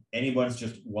 again, anyone's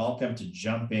just welcome to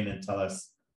jump in and tell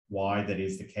us why that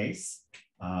is the case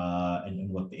and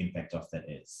what the impact of that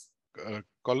is.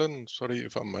 Collin, sorry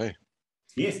if I may.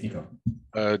 Yes, Nico.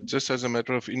 Just as a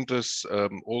matter of interest,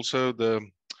 also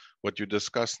what you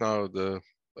discussed now, the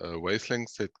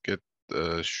wavelengths that get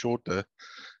shorter,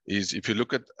 is if you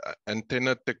look at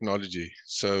antenna technology.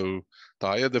 So the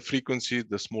higher the frequency,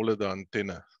 the smaller the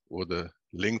antenna or the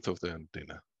length of the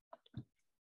antenna.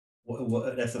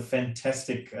 Well, that's a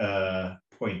fantastic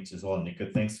point as well, Nico.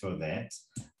 Thanks for that.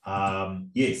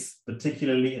 Yes,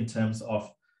 particularly in terms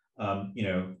of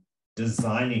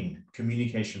designing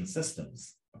communication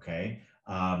systems. Okay,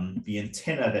 the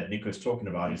antenna that Nico is talking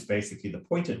about is basically the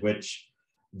point at which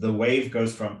the wave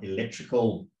goes from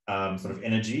electrical sort of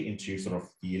energy into sort of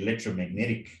the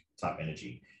electromagnetic type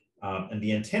energy, and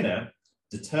the antenna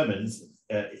determines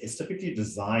is typically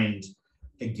designed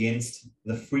against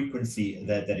the frequency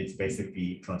that it's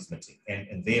basically transmitting,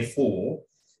 and therefore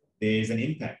there's an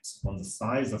impact on the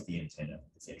size of the antenna,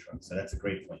 etc. So that's a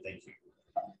great point. Thank you.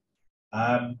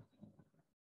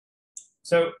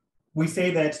 So we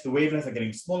say that the wavelengths are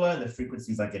getting smaller, the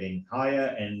frequencies are getting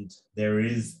higher, and there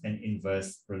is an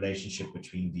inverse relationship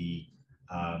between the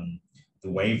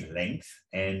wavelength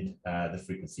and the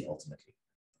frequency ultimately.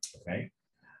 Okay.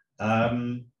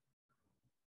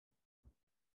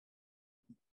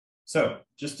 So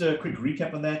just a quick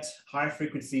recap on that. Higher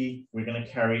frequency, we're going to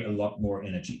carry a lot more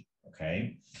energy.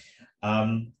 Okay.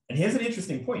 And here's an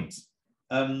interesting point.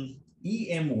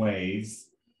 EM waves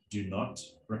do not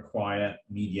require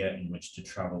media in which to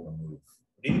travel or move.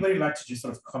 Would anybody like to just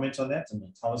sort of comment on that and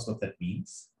tell us what that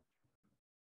means?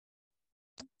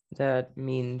 That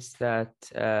means that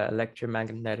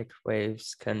electromagnetic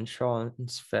waves can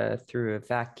transfer through a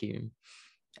vacuum,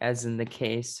 as in the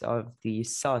case of the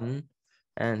sun,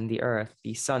 and the Earth,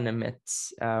 the sun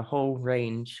emits a whole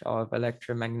range of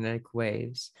electromagnetic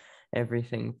waves,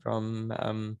 everything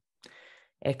from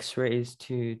X-rays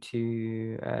to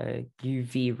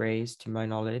UV rays, to my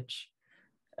knowledge,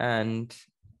 and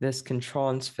this can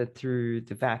transfer through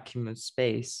the vacuum of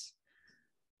space.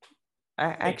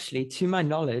 Actually, to my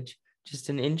knowledge, just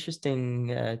an interesting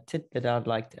tidbit I'd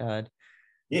like to add.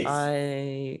 Yes.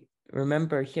 I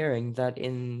remember hearing that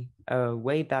in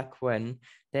way back when,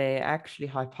 they actually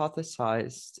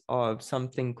hypothesized of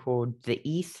something called the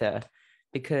ether,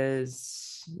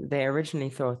 because they originally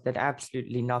thought that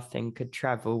absolutely nothing could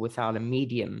travel without a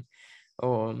medium,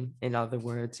 or in other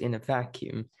words, in a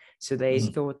vacuum. So they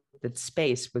thought that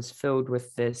space was filled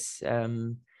with this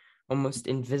almost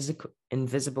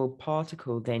invisible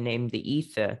particle they named the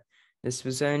ether. This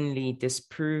was only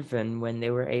disproven when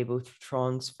they were able to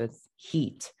transfer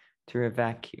heat through a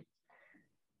vacuum.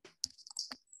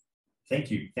 Thank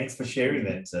you. Thanks for sharing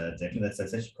that, Declan. That's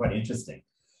actually quite interesting.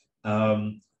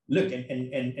 Look,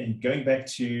 and going back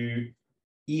to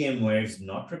EM waves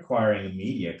not requiring a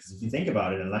media, because if you think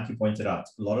about it, and like you pointed out,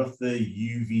 a lot of the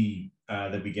UV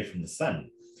that we get from the sun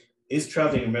is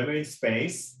traveling. Remember, in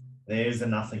space, there's a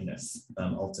nothingness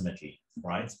ultimately,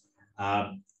 right?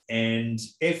 And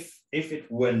if it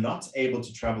were not able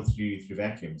to travel through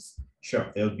vacuums,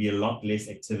 sure, there would be a lot less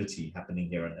activity happening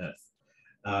here on Earth.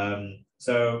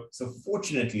 So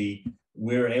fortunately,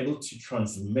 we're able to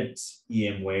transmit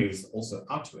EM waves also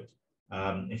outward.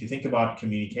 If you think about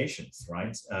communications,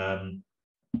 right?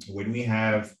 When we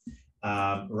have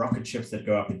rocket ships that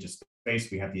go up into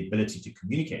space, we have the ability to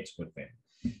communicate with them.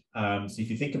 So if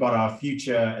you think about our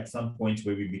future at some point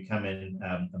where we become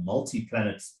a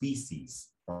multi-planet species,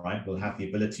 right, we'll have the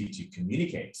ability to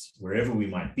communicate wherever we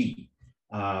might be,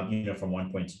 from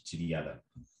one point to the other.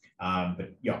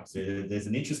 But yeah, so there's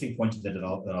an interesting point that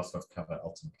I'll sort of cover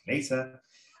ultimately later.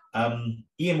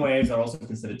 EM waves are also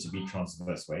considered to be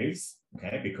transverse waves,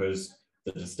 okay, because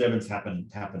the disturbance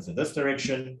happens in this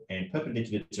direction, and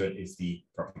perpendicular to it is the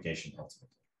propagation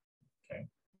ultimately. Okay.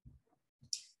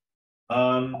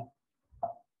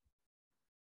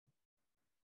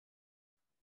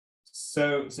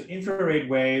 So infrared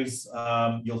waves,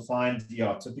 you'll find,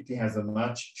 typically has a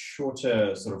much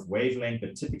shorter sort of wavelength,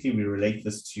 but typically we relate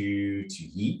this to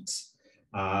heat.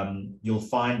 You'll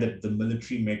find that the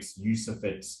military makes use of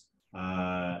it.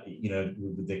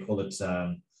 They call it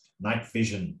night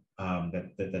vision.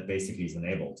 That basically is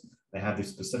enabled. They have these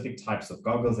specific types of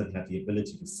goggles that have the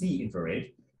ability to see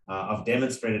infrared. I've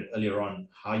demonstrated earlier on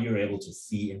how you're able to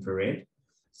see infrared.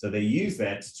 So they use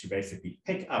that to basically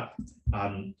pick up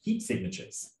heat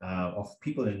signatures of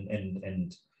people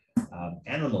and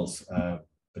animals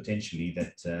potentially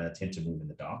that tend to move in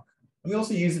the dark. And we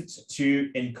also use it to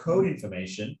encode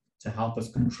information to help us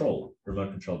control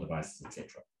remote control devices,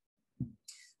 etc.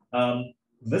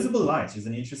 Visible light is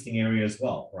an interesting area as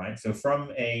well, right? So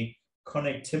from a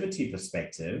connectivity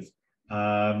perspective,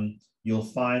 you'll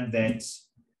find that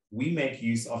we make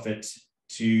use of it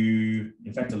to,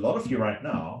 in fact, a lot of you right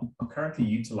now are currently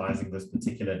utilizing this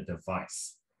particular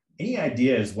device. Any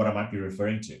ideas what I might be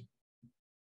referring to?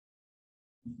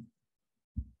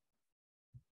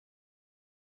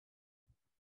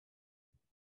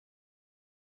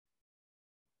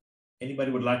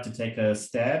 Anybody would like to take a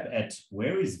stab at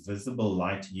where is visible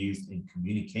light used in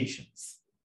communications?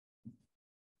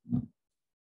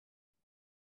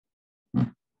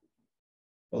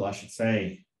 Well, I should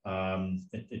say,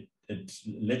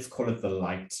 let's call it the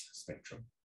light spectrum.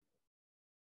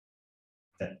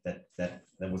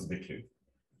 That was a big clue.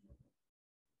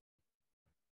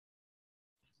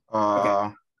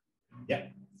 Okay. Yeah,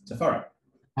 Safara.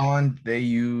 Aren't they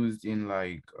used in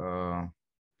like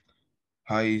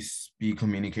high-speed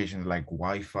communications like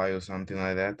Wi-Fi or something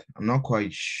like that? I'm not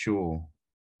quite sure.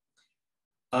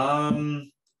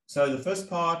 So the first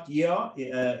part, yeah,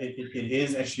 it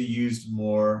is actually used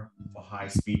more for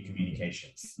high-speed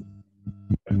communications.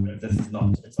 But this is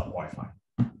not, it's not Wi-Fi.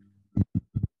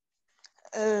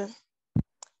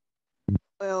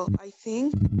 Well, I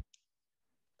think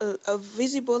a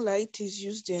visible light is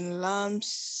used in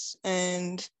lamps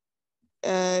and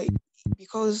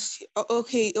because,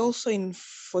 okay, also in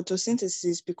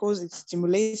photosynthesis because it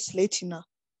stimulates retina.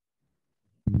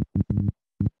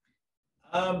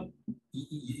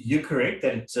 You're correct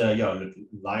that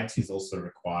light is also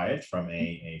required from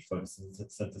a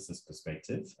photosynthesis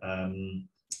perspective.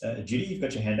 Judy, you've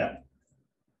got your hand up.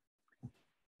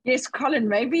 Yes, Colin,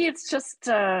 maybe it's just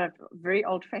very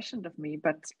old-fashioned of me,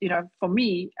 but for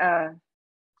me,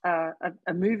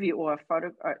 a movie or a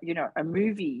photo, a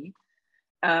movie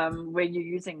where you're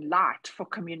using light for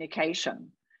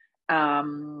communication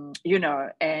you know,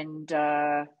 and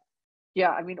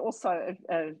yeah, I mean, also,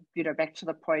 you know, back to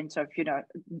the point of, you know,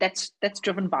 that's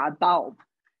driven by a bulb,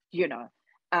 you know,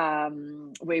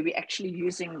 where we're actually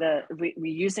using we're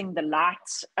using the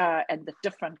light and the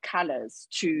different colors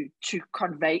to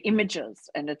convey images,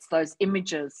 and it's those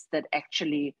images that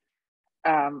actually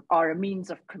are a means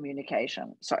of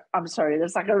communication. So I'm sorry,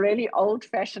 there's like a really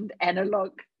old-fashioned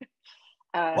analog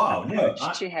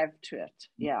approach to have to it.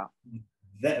 Yeah.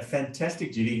 That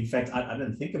fantastic, Judy. In fact, I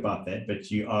didn't think about that, but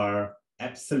you are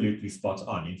absolutely spot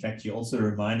on. In fact, you also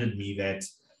reminded me that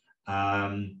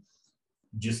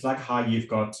just like how you've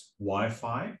got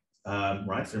Wi-Fi,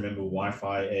 right? So remember,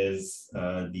 Wi-Fi is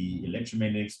the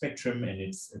electromagnetic spectrum, and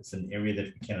it's an area that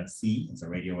we cannot see. It's a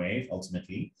radio wave,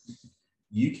 ultimately.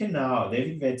 You can now, they've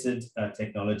invented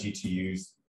technology to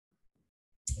use,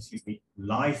 excuse me,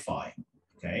 Li-Fi.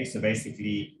 Okay, so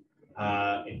basically,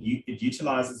 it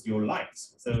utilizes your light.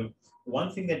 So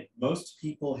one thing that most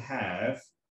people have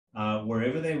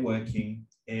wherever they're working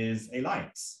is a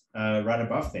light right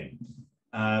above them.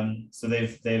 So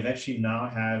they've actually now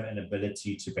have an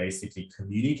ability to basically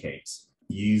communicate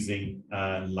using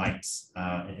lights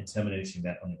and terminating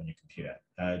that on your computer.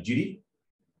 Judy?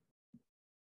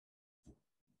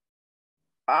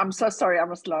 I'm so sorry, I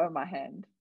must lower my hand.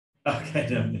 Okay,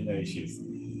 no issues.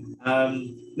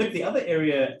 Look, the other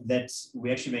area that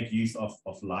we actually make use of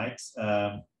light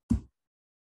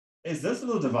is this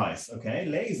little device, okay,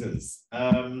 lasers.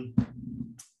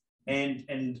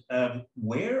 And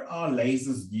where are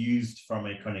lasers used from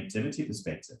a connectivity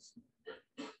perspective?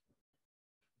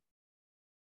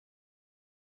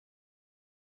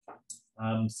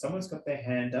 Someone's got their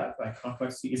hand up. I can't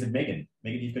quite see. Is it Megan?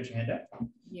 Megan, you've got your hand up?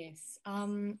 Yes.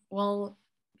 Well,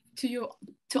 to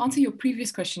answer your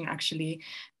previous question, actually,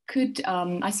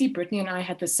 I see Brittany and I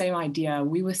had the same idea.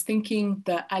 We were thinking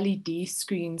the LED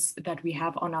screens that we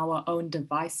have on our own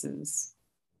devices.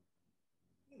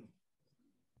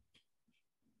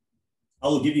 I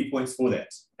will give you points for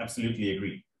that. Absolutely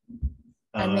agree.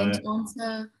 And then to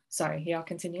answer, sorry, yeah, I'll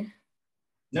continue.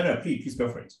 No, please go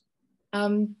for it.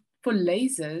 For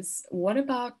lasers, what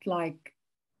about like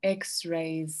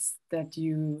X-rays that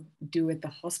you do at the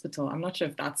hospital? I'm not sure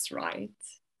if that's right.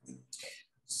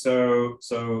 So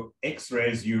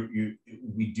X-rays,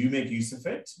 we do make use of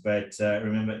it, but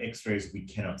remember, X-rays we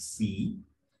cannot see.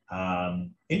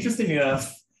 Interestingly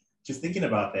enough, just thinking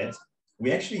about that,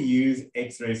 we actually use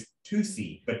X-rays to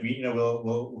see, but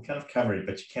we'll kind of cover it,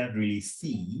 but you can't really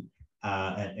see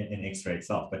an X-ray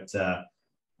itself. But the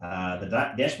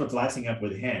dashboard's lighting up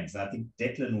with hands. I think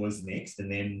Declan was next,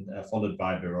 and then followed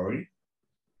by Berori.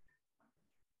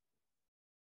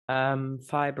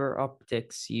 Fiber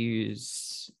optics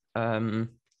use the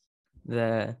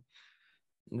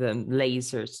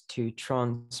lasers to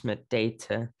transmit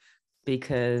data,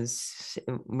 because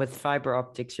with fiber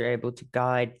optics you're able to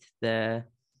guide the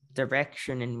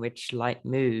direction in which light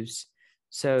moves.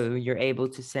 So you're able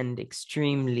to send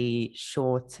extremely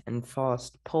short and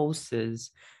fast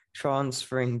pulses,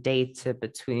 transferring data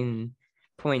between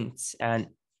points at,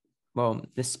 well,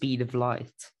 the speed of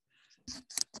light.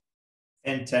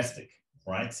 Fantastic,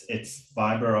 right? It's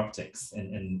fiber optics,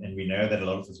 and we know that a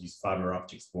lot of us use fiber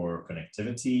optics for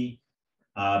connectivity.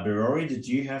 Berori, did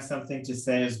you have something to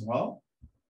say as well?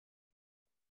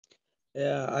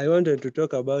 Yeah, I wanted to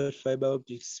talk about fiber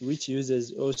optics, which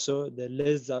uses also the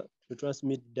laser to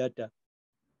transmit data,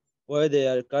 where they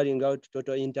are carrying out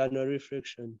total internal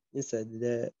reflection inside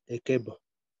the cable.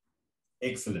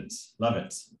 Excellent, love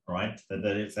it. All right,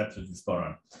 that is absolutely spot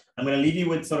on. I'm going to leave you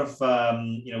with sort of,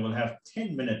 we'll have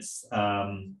 10 minutes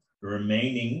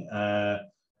remaining.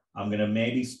 I'm going to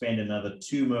maybe spend another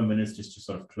 2 more minutes just to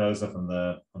sort of close up on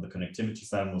the connectivity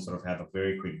side, and we'll sort of have a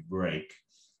very quick break.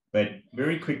 But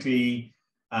very quickly,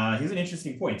 here's an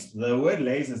interesting point. The word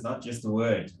laser is not just a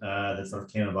word that sort of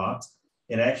came about.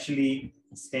 It actually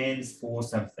stands for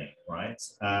something, right?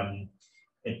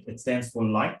 It stands for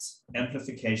light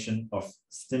amplification of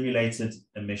stimulated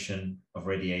emission of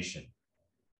radiation.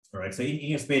 All right, so in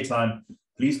your spare time,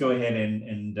 please go ahead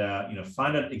and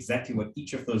find out exactly what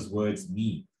each of those words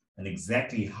mean and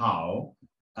exactly how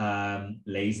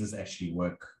lasers actually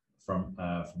work from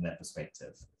that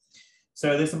perspective.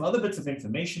 So there's some other bits of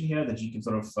information here that you can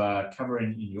sort of cover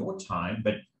in your time,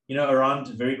 but around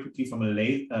very quickly from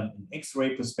an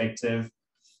X-ray perspective,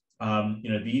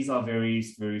 these are very,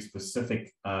 very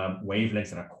specific wavelengths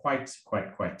that are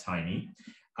quite tiny,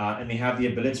 and they have the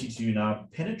ability to now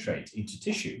penetrate into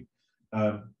tissue.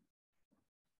 And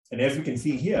as we can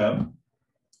see here,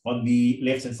 on the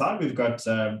left-hand side, we've got,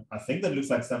 I think that looks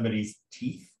like somebody's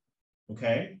teeth,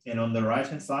 okay? And on the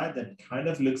right-hand side, that kind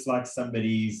of looks like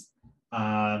somebody's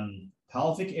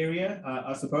pelvic area,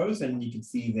 I suppose, and you can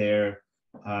see their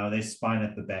spine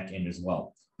at the back end as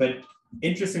well. But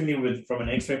interestingly, from an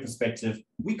X-ray perspective,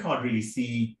 we can't really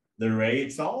see the ray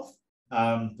itself,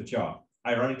 but yeah,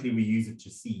 ironically, we use it to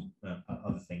see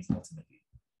other things ultimately.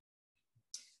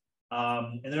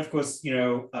 And then, of course,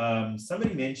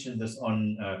 somebody mentioned this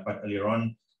on quite earlier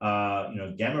on.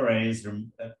 Gamma rays.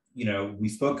 We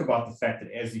spoke about the fact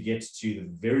that as you get to the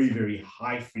very, very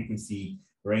high frequency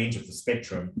range of the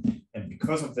spectrum, and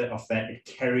because of that, it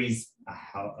carries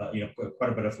quite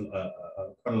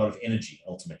a lot of energy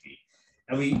ultimately,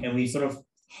 and we sort of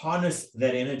harness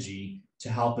that energy to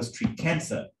help us treat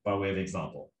cancer by way of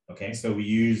example. Okay, so we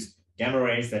use gamma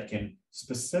rays that can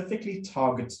specifically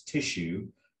target tissue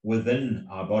within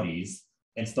our bodies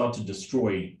and start to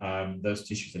destroy those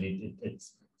tissues, and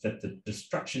it's that the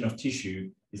destruction of tissue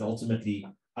is ultimately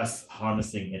us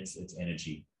harnessing its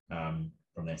energy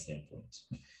from that standpoint.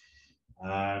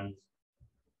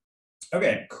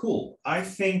 Okay, cool. I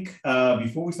think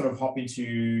before we sort of hop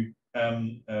into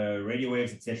radio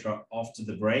waves, etc., after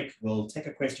the break, we'll take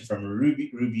a question from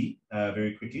Ruby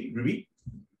very quickly. Ruby?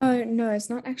 Oh, no,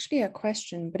 it's not actually a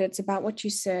question, but it's about what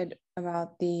you said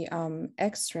about the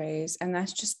X-rays. And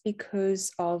that's just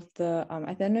because of the,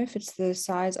 I don't know if it's the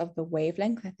size of the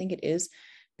wavelength. I think it is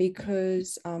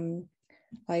because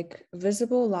like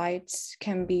visible light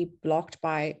can be blocked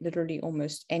by literally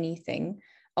almost anything.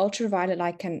 Ultraviolet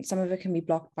light some of it can be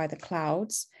blocked by the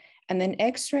clouds. And then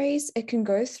X-rays, it can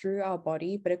go through our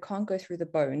body, but it can't go through the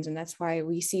bones. And that's why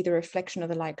we see the reflection of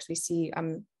the light, because we see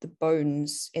the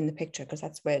bones in the picture, because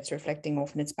that's where it's reflecting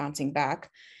off and it's bouncing back.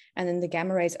 And then the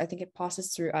gamma rays, I think it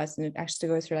passes through us and it actually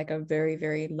goes through like a very,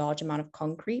 very large amount of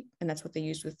concrete. And that's what they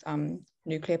use with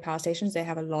nuclear power stations. They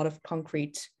have a lot of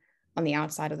concrete on the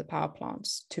outside of the power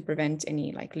plants to prevent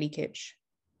any like leakage.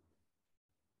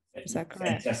 Is that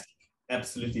correct? Fantastic.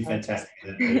 Absolutely fantastic.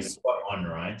 Okay. That is spot on,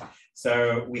 right?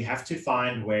 So we have to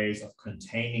find ways of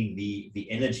containing the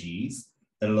energies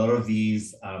that a lot of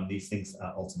these things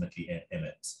ultimately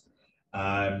emit.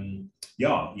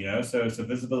 So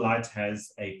visible light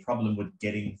has a problem with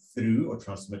getting through or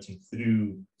transmitting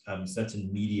through certain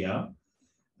media.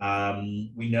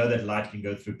 We know that light can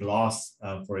go through glass,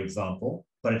 for example,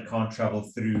 but it can't travel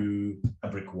through a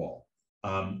brick wall.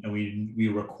 And we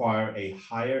require a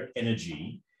higher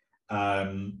energy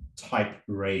type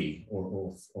ray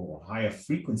or higher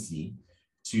frequency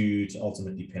to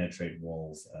ultimately penetrate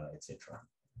walls, etc.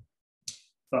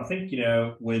 So I think,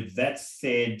 with that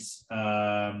said,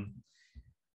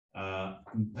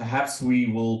 perhaps we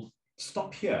will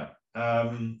stop here,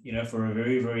 for a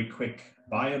very, very quick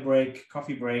bio break,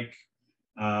 coffee break.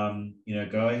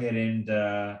 Go ahead and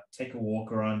take a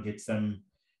walk around, get some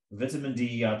vitamin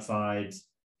D outside,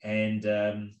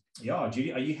 and yeah,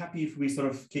 Judy, are you happy if we sort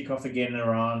of kick off again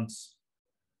around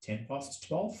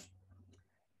 12:10?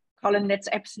 Collin, that's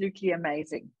absolutely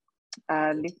amazing.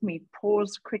 Let me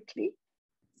pause quickly.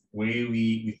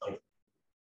 We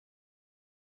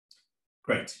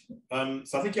great.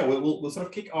 So I think, yeah, we'll sort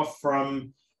of kick off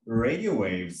from radio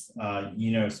waves,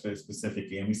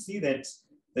 specifically, and we see that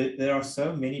there are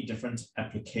so many different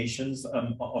applications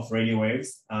of radio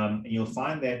waves, and you'll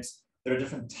find that there are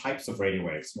different types of radio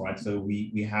waves, right? So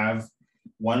we have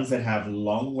ones that have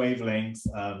long wavelengths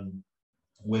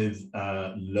with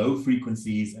low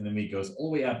frequencies, and then it goes all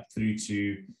the way up through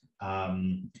to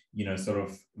sort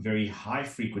of very high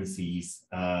frequencies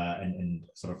and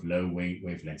sort of low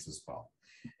wavelengths as well.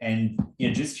 And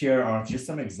just here are just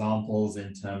some examples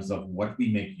in terms of what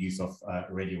we make use of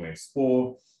radio waves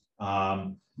for.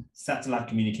 Satellite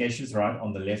communications, right,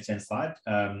 on the left-hand side.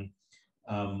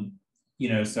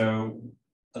 So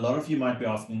a lot of you might be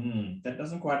asking, that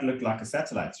doesn't quite look like a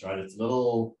satellite, right? It's a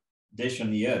little dish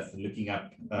on the earth looking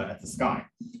up at the sky.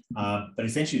 But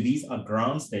essentially, these are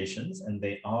ground stations, and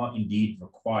they are indeed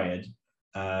required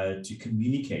to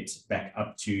communicate back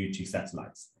up to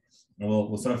satellites. And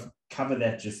we'll sort of cover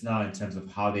that just now in terms of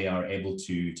how they are able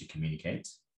to communicate.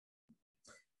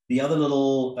 The other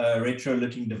little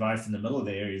retro-looking device in the middle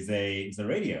there is a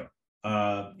radio.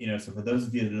 So for those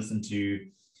of you that listen to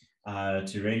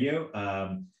radio,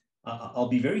 I'll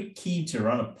be very keen to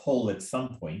run a poll at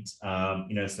some point.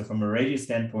 So from a radio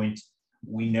standpoint,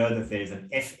 we know that there's an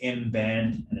FM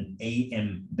band and an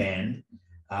AM band.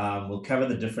 We'll cover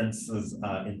the differences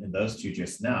in those two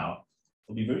just now.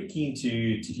 We'll be very keen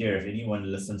to hear if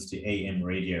anyone listens to AM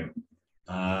radio,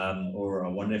 or I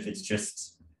wonder if it's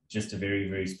just a very,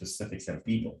 very specific set of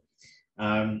people.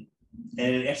 And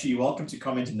actually, you're welcome to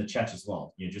comment in the chat as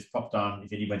well. Just pop down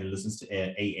if anybody listens to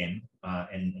AM,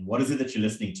 and what is it that you're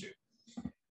listening to.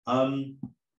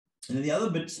 And then the other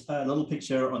bit, little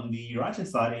picture on the right-hand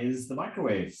side is the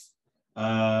microwaves.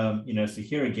 So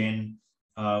here again,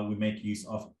 we make use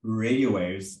of radio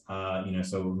waves,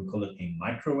 so we call it a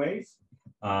microwave.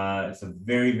 It's a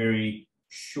very, very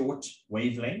short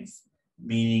wavelength,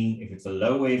 meaning if it's a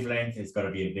low wavelength, it's got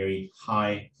to be a very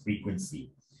high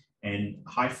frequency. And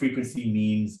high frequency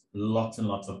means lots and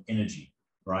lots of energy,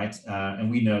 right?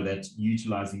 And we know that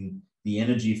utilizing the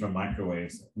energy from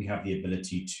microwaves, we have the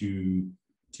ability to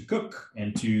cook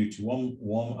and to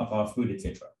warm up our food,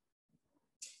 etc.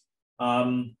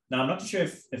 Now, I'm not sure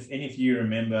if any of you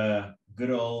remember good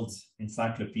old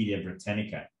Encyclopedia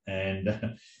Britannica.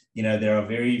 And, there are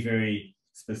very, very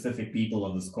specific people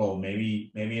on this call,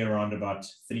 maybe around about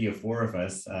 3 or 4 of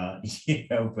us,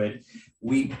 but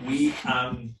we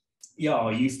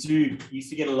used to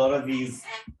get a lot of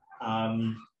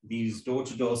these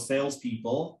door-to-door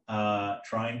salespeople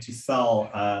trying to sell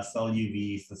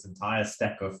you this entire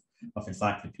stack of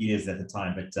encyclopedias at the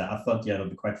time. But I thought, it'll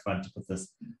be quite fun to put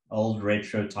this old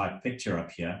retro type picture up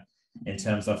here in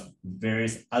terms of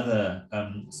various other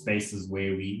spaces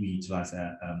where we utilize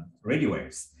radio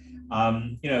waves.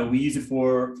 We use it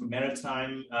for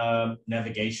maritime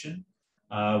navigation.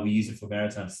 We use it for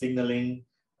maritime signaling.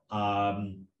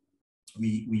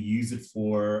 We use it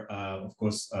for, of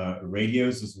course,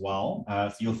 radios as well.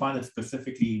 So you'll find that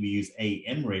specifically we use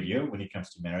AM radio when it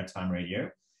comes to maritime radio.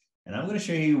 And I'm going to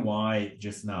show you why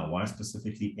just now, why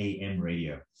specifically AM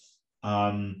radio.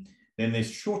 Then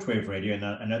there's shortwave radio, and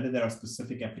I know that there are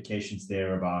specific applications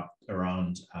there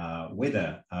around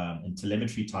weather and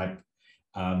telemetry type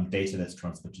data that's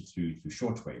transmitted through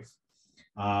shortwave.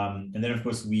 And then, of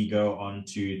course, we go on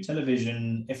to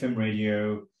television, FM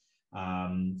radio,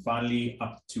 finally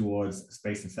up towards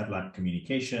space and satellite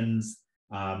communications,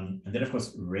 and then, of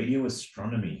course, radio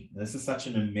astronomy. This is such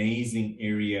an amazing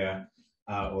area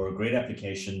or a great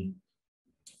application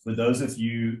for those of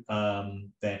you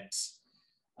that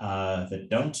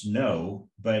don't know,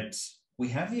 but we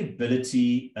have the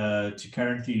ability to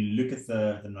currently look at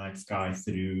the night sky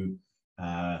through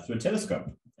a telescope.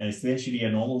 And essentially,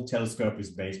 a normal telescope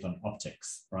is based on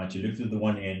optics, right? You look through the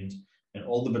one end, and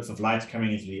all the bits of light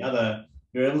coming into the other.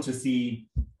 You're able to see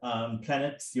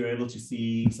planets. You're able to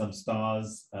see some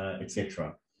stars,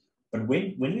 etc. But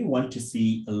when we want to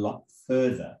see a lot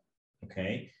further,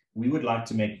 okay, we would like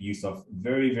to make use of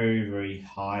very, very, very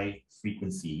high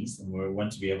frequencies, and we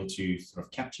want to be able to sort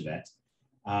of capture that.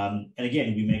 And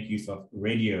again, we make use of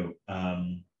radio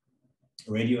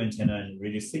antenna and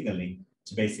radio signaling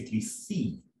to basically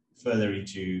see further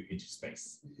into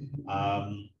space.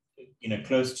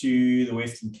 Close to the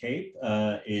Western Cape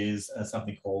is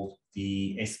something called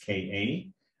the SKA.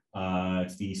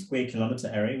 It's the Square Kilometer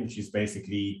Array, which is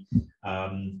basically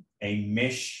a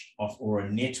mesh or a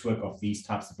network of these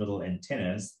types of little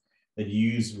antennas that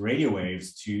use radio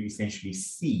waves to essentially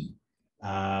see,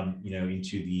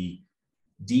 into the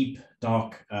deep,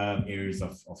 dark areas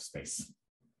of space.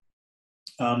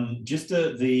 Just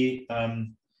the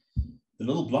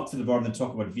little blocks at the bottom that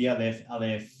talk about VLF,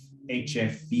 LF,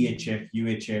 HF, VHF,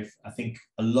 UHF. I think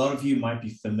a lot of you might be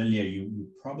familiar. You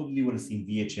probably would have seen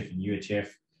VHF and UHF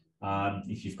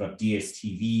if you've got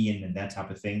DSTV and that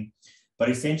type of thing. But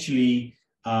essentially,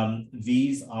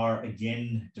 these are,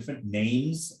 again, different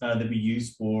names that we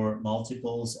use for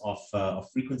multiples of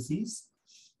frequencies.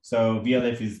 So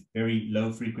VLF is very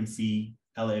low frequency,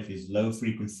 LF is low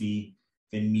frequency,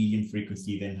 then medium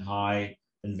frequency, then high,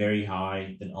 then very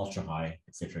high, then ultra high,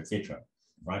 etc., etc.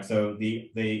 Right, so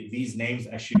these names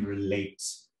actually relate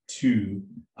to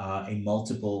a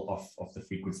multiple of the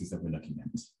frequencies that we're looking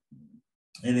at.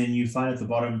 And then you find at the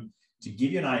bottom, to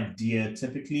give you an idea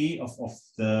typically of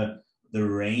the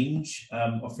range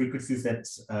of frequencies that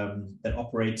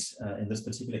operate in this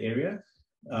particular area,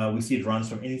 we see it runs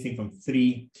from anything from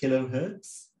 3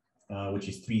 kilohertz, which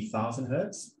is 3,000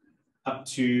 hertz, up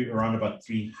to around about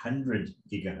 300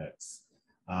 gigahertz.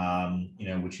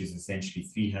 Which is essentially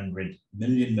 300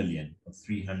 million or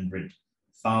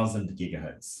 300,000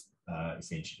 gigahertz,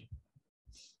 essentially.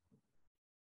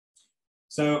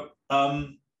 So,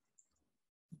 so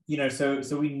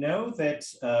we know that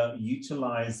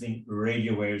utilizing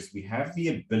radio waves, we have the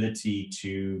ability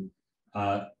to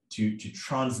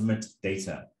transmit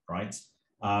data, right?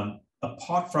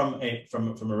 Apart from a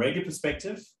radio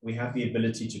perspective, we have the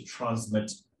ability to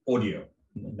transmit audio.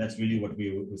 And that's really what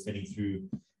we're sending through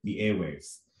the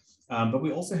airwaves. But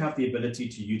we also have the ability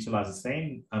to utilize the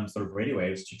same sort of radio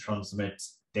waves to transmit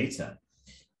data.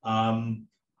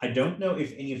 I don't know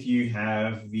if any of you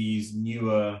have these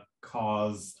newer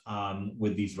cars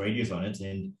with these radios on it.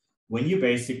 And when you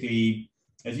basically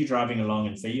as you're driving along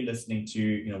and say you're listening to,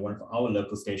 you know, one of our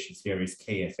local stations here is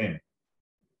KFM,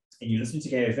 and you listen to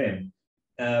KFM,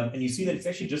 and you see that it's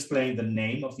actually displaying the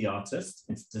name of the artist,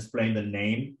 it's displaying the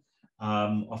name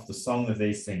of the song that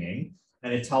they're singing,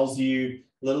 and it tells you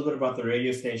a little bit about the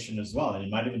radio station as well, and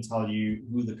it might even tell you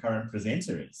who the current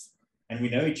presenter is. And we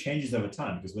know it changes over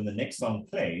time because when the next song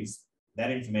plays,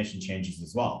 that information changes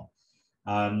as well.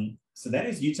 So that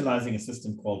is utilizing a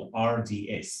system called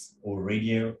RDS, or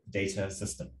Radio Data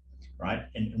System, right?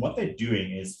 And what they're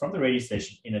doing is from the radio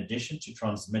station, in addition to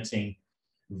transmitting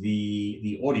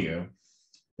the audio,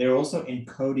 they're also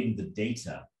encoding the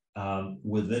data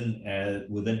within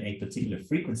a particular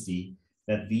frequency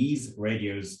that these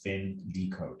radios then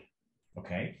decode,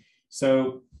 okay?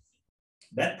 So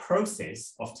that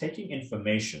process of taking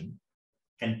information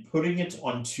and putting it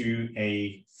onto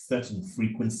a certain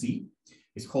frequency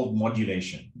is called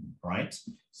modulation, right?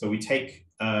 So we take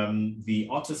the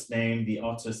artist name, the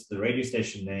radio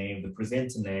station name, the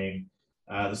presenter name,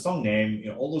 the song name, you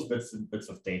know, all those bits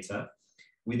of data.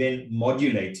 We then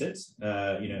modulate it,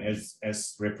 you know,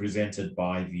 as represented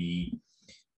by the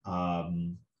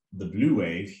blue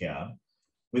wave here.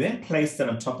 We then place that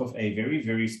on top of a very,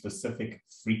 very specific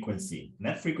frequency. And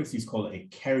that frequency is called a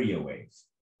carrier wave,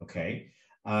 okay?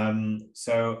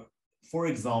 So for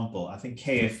example, I think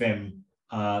KFM,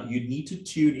 you'd need to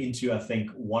tune into, I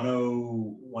think,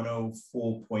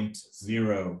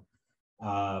 104.0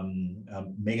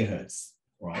 megahertz,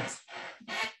 right?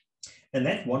 And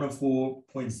that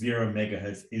 104.0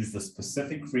 megahertz is the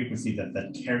specific frequency that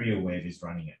that carrier wave is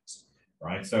running at,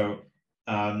 right? So,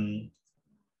 and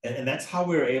that's how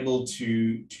we're able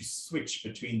to switch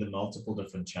between the multiple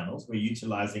different channels. We're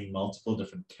utilizing multiple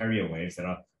different carrier waves that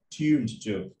are tuned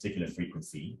to a particular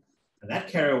frequency. And that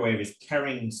carrier wave is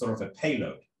carrying sort of a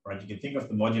payload, right? You can think of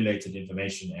the modulated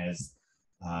information as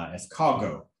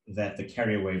cargo that the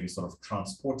carrier wave is sort of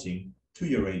transporting to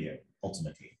your radio,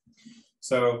 ultimately.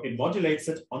 So it modulates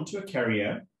it onto a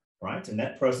carrier, right? And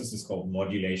that process is called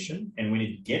modulation. And when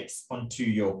it gets onto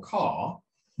your car,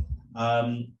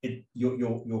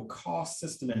 your car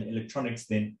system and electronics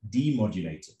then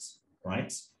demodulate it,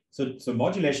 right? So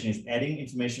modulation is adding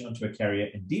information onto a carrier,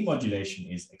 and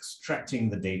demodulation is extracting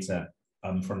the data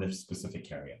from the specific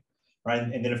carrier, right?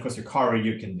 And then of course your car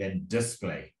radio can then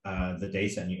display the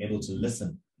data, and you're able to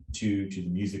listen to the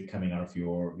music coming out of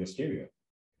your stereo,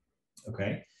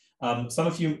 okay? Some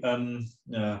of you,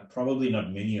 probably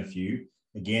not many of you,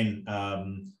 again,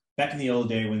 back in the old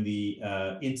day when the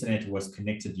internet was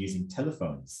connected using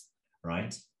telephones,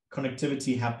 right?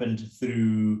 Connectivity happened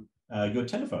through your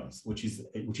telephones, which is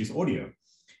audio.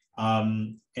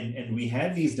 And we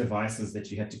had these devices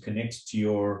that you had to connect to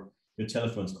your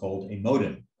telephones called a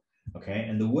modem, okay?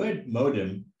 And the word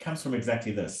modem comes from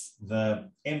exactly this. The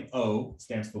MO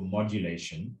stands for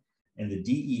modulation, and the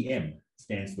DEM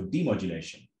stands for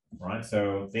demodulation, right?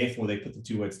 So therefore they put the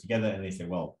two words together and they say,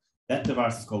 well, that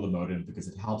device is called a modem because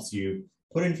it helps you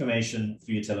put information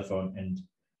through your telephone and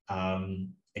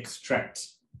extract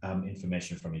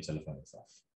information from your telephone itself.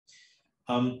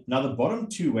 Now, the bottom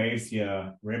two waves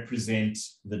here represent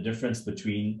the difference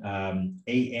between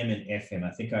AM and FM.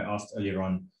 I think I asked earlier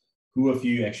on, who of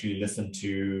you actually listen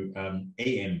to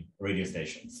AM radio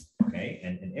stations, okay,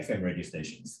 and FM radio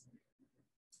stations?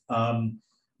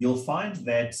 You'll find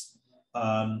that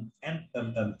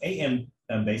AM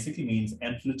basically means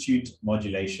amplitude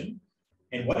modulation.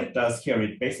 And what it does here,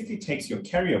 it basically takes your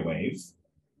carrier waves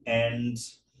and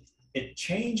it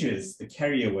changes the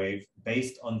carrier wave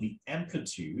based on the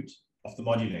amplitude of the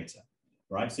modulator,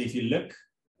 right? So if you look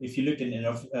in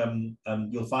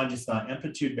you'll find just now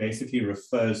amplitude basically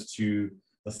refers to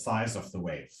the size of the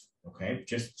wave, okay?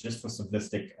 Just for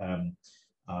simplistic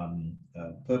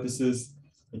purposes,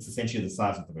 it's essentially the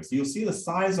size of the wave. So you'll see the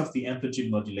size of the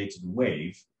amplitude modulated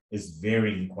wave is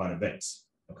varying quite a bit,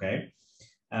 okay?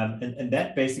 And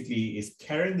that basically is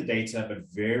carrying the data but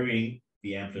varying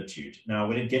the amplitude. Now,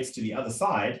 when it gets to the other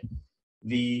side,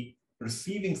 the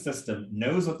receiving system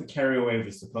knows what the carrier wave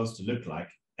is supposed to look like,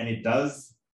 and it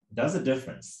does a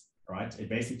difference, right? It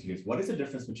basically is, what is the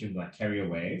difference between the carrier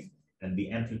wave and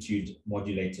the amplitude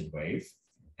modulated wave?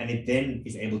 And it then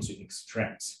is able to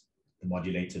extract the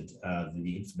modulated,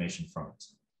 the information from it,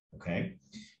 okay?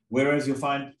 Whereas you'll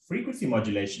find frequency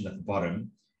modulation at the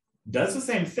bottom does the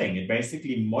same thing. It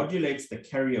basically modulates the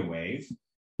carrier wave,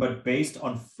 but based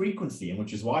on frequency, and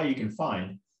which is why you can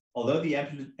find, although the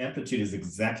amplitude is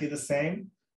exactly the same,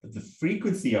 but the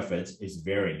frequency of it is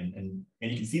varying. And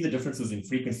you can see the differences in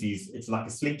frequencies. It's like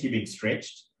a slinky being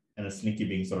stretched and a slinky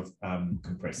being sort of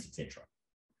compressed, etc.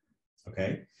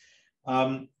 Okay.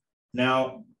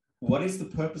 Now, what is the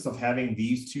purpose of having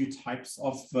these two types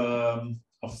of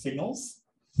signals?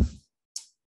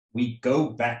 We go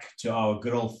back to our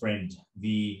good old friend,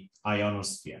 the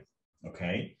ionosphere,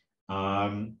 okay?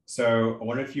 So I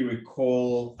wonder if you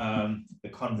recall the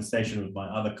conversation with my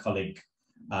other colleague,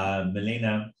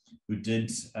 Milena, who did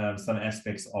some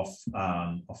aspects of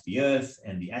the Earth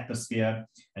and the atmosphere,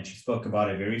 and she spoke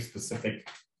about a very specific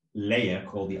layer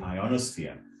called the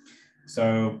ionosphere.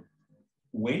 So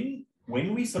when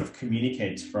we sort of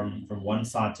communicate from one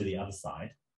side to the other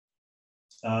side,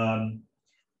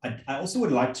 I also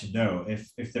would like to know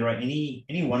if there are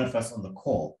any one of us on the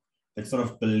call that sort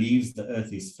of believes the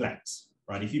Earth is flat,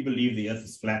 right? If you believe the Earth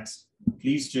is flat,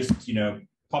 please just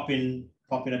pop in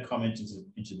a comment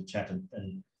into the chat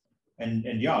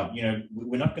and yeah,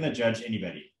 we're not going to judge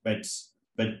anybody, but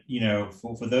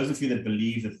for those of you that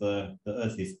believe that the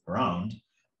Earth is round,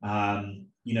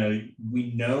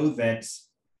 we know that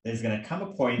there's going to come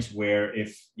a point where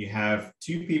if you have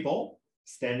two people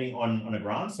standing on a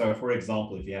ground, so for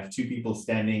example, if you have two people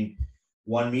standing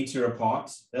 1 meter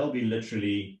apart, they'll be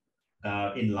literally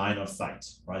in line of sight,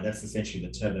 right? That's essentially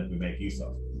the term that we make use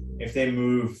of. If they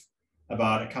move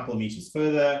about a couple of meters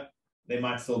further, they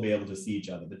might still be able to see each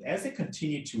other. But as they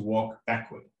continue to walk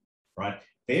backward, right,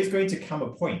 there's going to come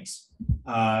a point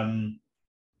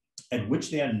at which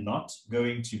they are not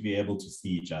going to be able to see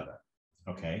each other,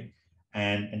 okay?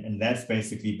 And that's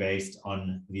basically based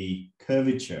on the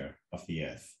curvature of the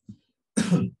Earth.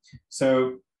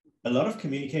 So a lot of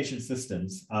communication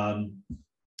systems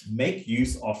make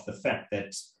use of the fact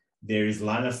that there is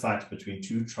line of sight between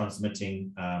two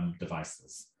transmitting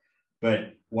devices.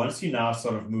 But once you now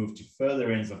sort of move to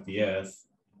further ends of the Earth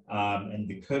and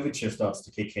the curvature starts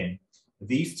to kick in,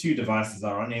 these two devices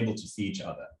are unable to see each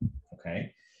other,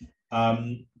 okay?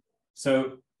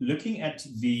 So looking at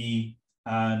the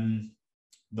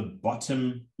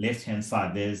bottom left-hand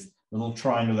side, there's a little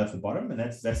triangle at the bottom, and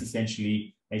that's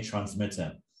essentially a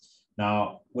transmitter.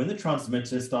 Now, when the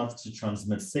transmitter starts to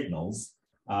transmit signals,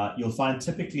 you'll find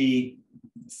typically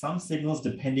some signals,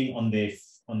 depending on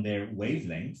their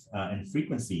wavelength and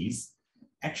frequencies,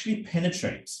 actually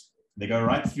penetrate. They go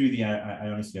right through the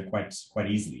ionosphere quite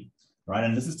easily, right?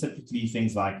 And this is typically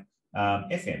things like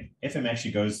FM. FM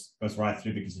actually goes right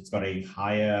through because it's got a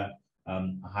higher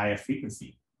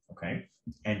frequency, okay,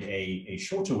 and a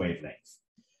shorter wavelength.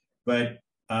 But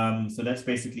so that's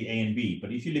basically A and B.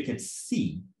 But if you look at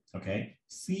C, okay,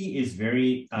 C is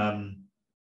very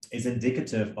is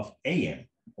indicative of AM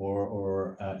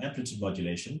or amplitude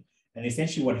modulation. And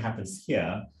essentially what happens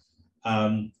here,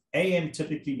 AM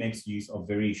typically makes use of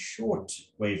very short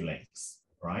wavelengths,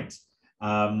 right?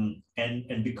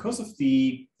 And because of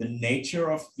the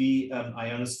nature of the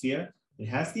ionosphere, it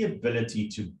has the ability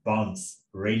to bounce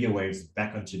radio waves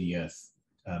back onto the Earth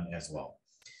as well.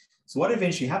 So what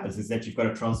eventually happens is that you've got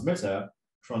a transmitter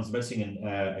transmitting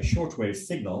a shortwave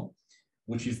signal,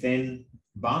 which is then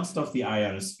bounced off the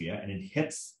ionosphere, and it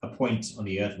hits a point on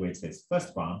the Earth where it says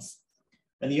first bounce.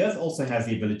 And the Earth also has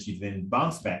the ability to then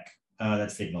bounce back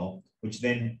that signal, which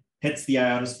then hits the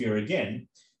ionosphere again.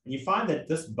 And you find that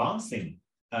this bouncing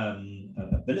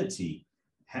ability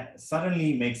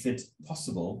suddenly makes it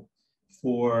possible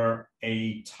for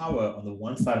a tower on the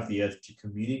one side of the Earth to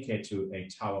communicate to a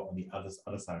tower on the other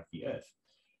side of the Earth.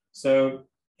 So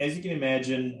as you can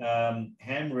imagine,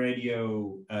 ham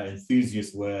radio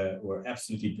enthusiasts were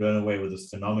absolutely blown away with this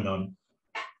phenomenon,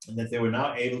 and that they were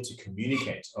now able to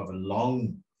communicate over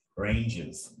long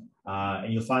ranges.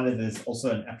 And you'll find that there's also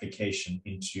an application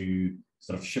into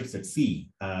sort of ships at sea,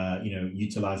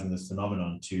 utilizing this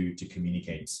phenomenon to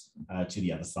communicate to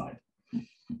the other side.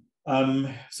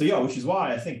 So yeah, which is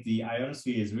why I think the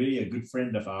ionosphere is really a good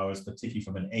friend of ours, particularly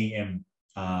from an AM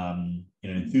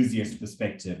enthusiast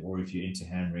perspective, or if you're into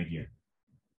ham radio.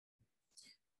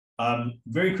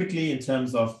 Very quickly, in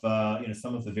terms of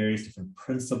some of the various different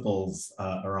principles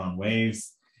around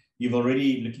waves, you've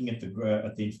already looking at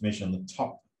the information on the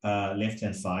top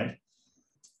left-hand side.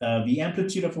 The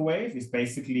amplitude of a wave is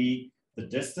basically the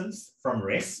distance from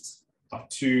rest up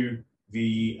to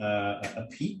a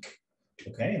peak.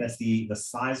 Okay, that's the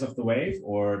size of the wave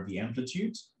or the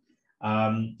amplitude.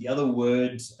 The other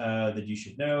word that you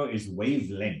should know is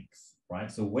wavelength, right?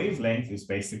 So wavelength is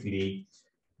basically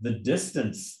the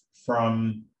distance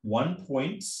from one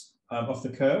point of the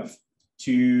curve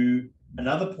to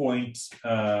another point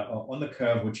on the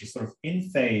curve, which is sort of in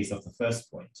phase of the first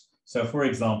point. So for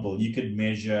example, you could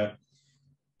measure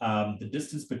the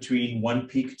distance between one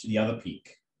peak to the other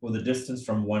peak, or the distance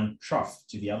from one trough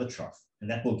to the other trough. And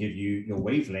that will give you your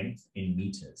wavelength in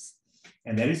meters.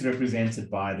 And that is represented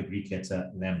by the Greek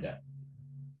letter lambda,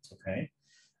 okay?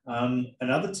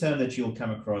 Another term that you'll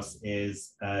come across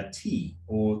is T,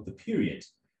 or the period,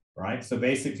 right? So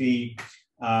basically,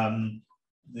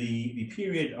 the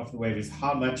period of the wave is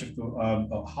how much of the,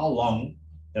 or how long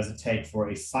does it take for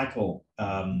a cycle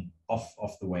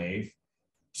of the wave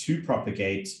to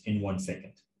propagate in 1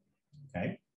 second,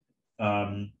 okay?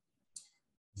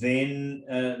 Then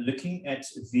looking at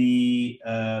the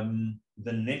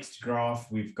next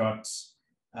graph, we've got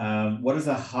what does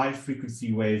a high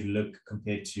frequency wave look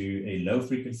compared to a low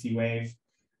frequency wave?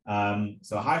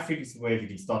 So a high frequency wave, you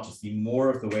can start to see more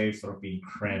of the wave sort of being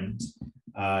crammed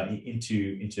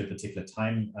into a particular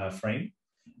time frame.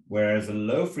 Whereas a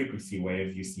low frequency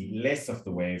wave, you see less of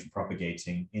the wave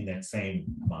propagating in that same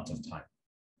amount of time.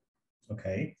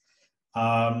 Okay.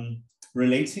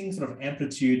 Relating sort of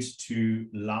amplitude to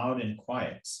loud and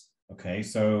quiet. Okay,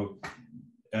 so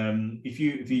if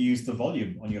you use the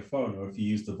volume on your phone, or if you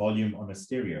use the volume on a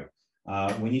stereo,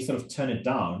 when you sort of turn it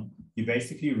down, you're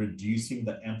basically reducing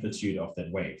the amplitude of that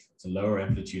wave. It's a lower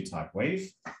amplitude type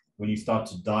wave. When you start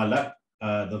to dial up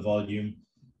the volume,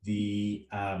 the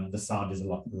sound is a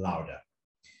lot louder.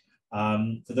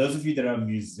 For those of you that are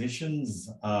musicians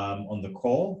on the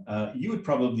call, you would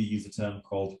probably use a term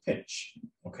called pitch,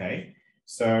 okay?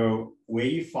 So where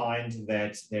you find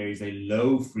that there is a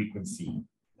low frequency,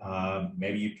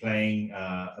 maybe you're playing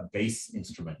a bass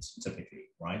instrument typically,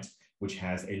 right? Which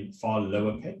has a far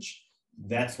lower pitch.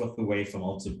 That's what the waveform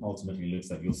ultimately looks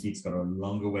like. You'll see it's got a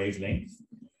longer wavelength.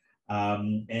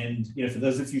 And you know, for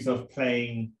those of you sort of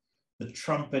playing the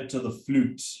trumpet or the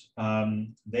flute,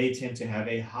 they tend to have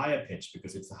a higher pitch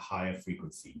because it's a higher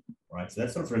frequency, right? So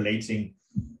that's sort of relating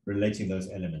those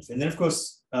elements. And then of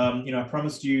course, you know, I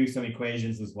promised you some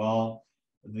equations as well.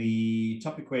 The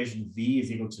top equation, V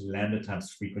is equal to lambda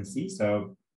times frequency.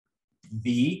 So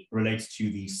V relates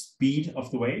to the speed of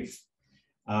the wave.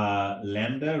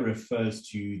 Lambda refers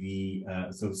to the,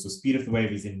 so speed of the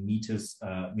wave is in meters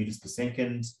per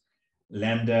second.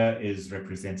 Lambda is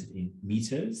represented in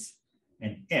meters.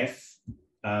 And F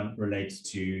relates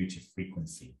to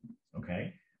frequency,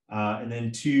 okay? And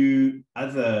then two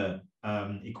other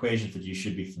equations that you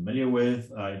should be familiar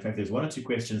with. In fact, there's 1 or 2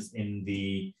 questions in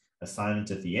the assignment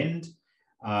at the end.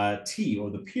 T, or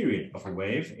the period of a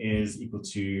wave, is equal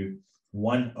to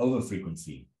 1 over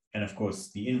frequency. And of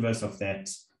course, the inverse of that,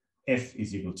 F,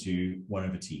 is equal to 1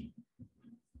 over T.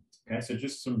 Okay, so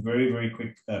just some very, very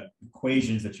quick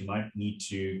equations that you might need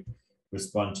to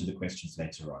respond to the questions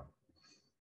later on.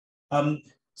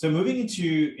 So moving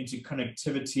into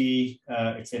connectivity,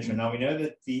 etc. Now we know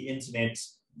that the internet,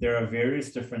 there are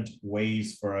various different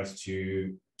ways for us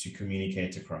to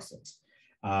communicate across it.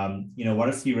 You know, what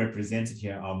I see represented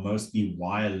here are mostly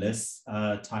wireless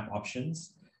type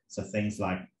options. So things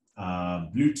like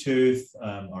Bluetooth,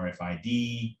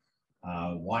 RFID,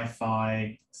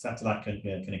 Wi-Fi, satellite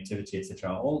connectivity,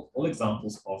 etc. All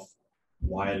examples of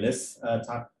wireless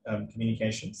type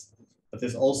communications. But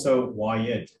there's also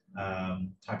wired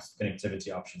types of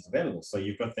connectivity options available. So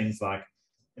you've got things like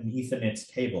an Ethernet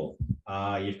cable.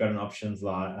 You've got an options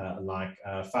like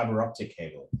fiber optic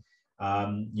cable.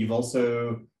 You've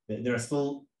also, there are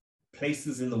still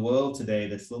places in the world today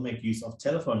that still make use of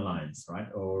telephone lines, right?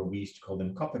 Or we used to call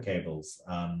them copper cables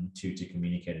to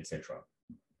communicate, etc.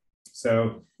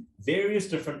 So various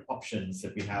different options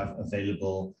that we have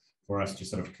available for us to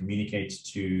sort of communicate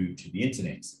to the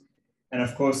internet. And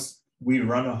of course, we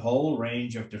run a whole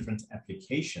range of different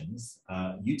applications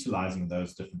utilizing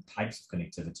those different types of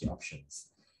connectivity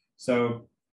options. So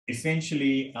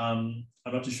essentially, I'm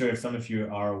not too sure if some of you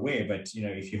are aware, but you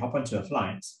know, if you hop onto a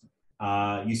flight,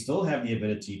 you still have the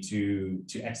ability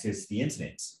to access the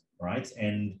internet, right?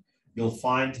 And you'll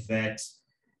find that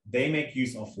they make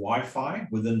use of Wi-Fi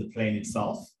within the plane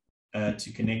itself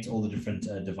to connect all the different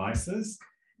devices.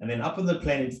 And then up on the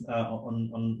plane,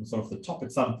 on sort of the top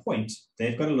at some point,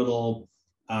 they've got a little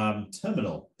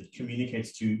terminal that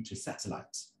communicates to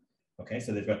satellite. Okay,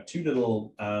 so they've got 2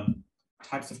 little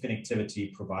types of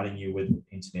connectivity providing you with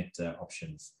internet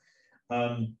options.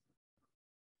 Another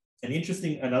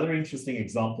interesting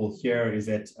example here is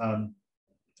that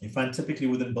you find typically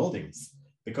within buildings,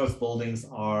 because buildings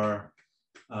are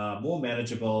more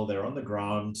manageable, they're on the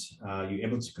ground, you're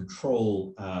able to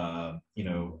control you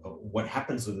know, what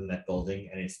happens within that building,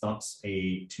 and it's not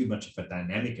too much of a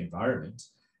dynamic environment.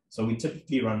 So we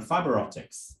typically run fiber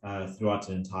optics throughout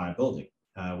an entire building,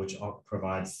 which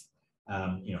provides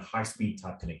you know, high-speed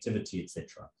type connectivity,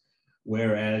 etc.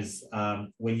 Whereas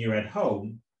when you're at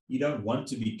home, you don't want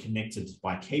to be connected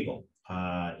by cable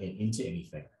into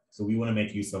anything. So we want to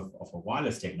make use of a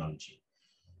wireless technology.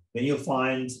 Then you'll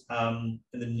find in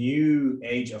the new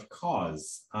age of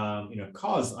cars,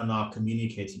 cars are now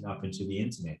communicating up into the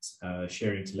internet,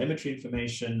 sharing telemetry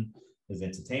information, there's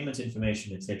entertainment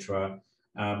information, etc.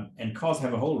 And cars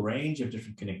have a whole range of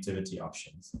different connectivity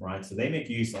options, right? So they make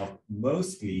use of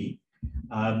mostly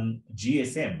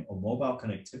GSM or mobile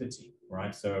connectivity,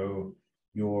 right? So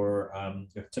your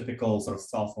typical sort of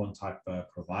cell phone type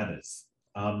providers.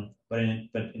 But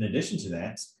in addition to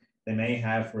that, they may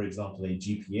have, for example, a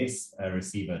GPS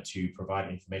receiver to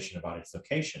provide information about its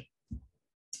location.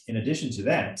 In addition to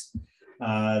that,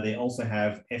 they also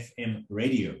have FM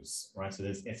radios, right? So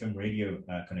there's FM radio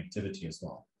connectivity as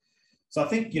well. So I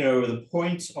think, the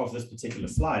point of this particular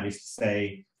slide is to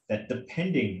say that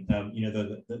depending,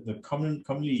 the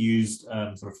commonly used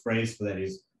sort of phrase for that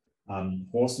is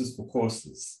horses for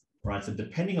courses, right? So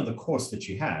depending on the course that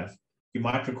you have, you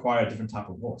might require a different type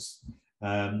of horse.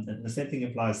 And the same thing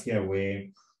applies here, where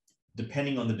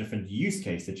depending on the different use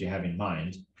case that you have in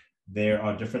mind, there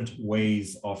are different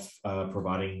ways of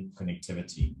providing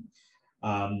connectivity.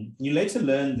 You later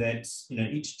learn that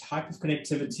each type of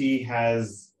connectivity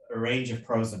has a range of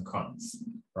pros and cons,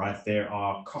 right? There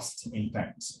are cost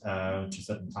impact to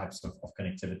certain types of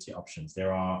connectivity options.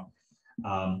 There are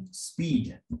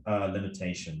speed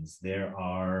limitations. There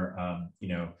are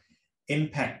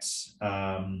impact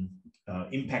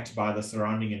by the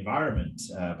surrounding environment,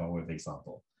 by way of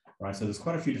example, right? So there's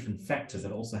quite a few different factors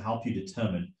that also help you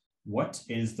determine what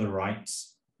is the right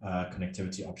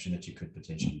connectivity option that you could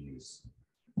potentially use.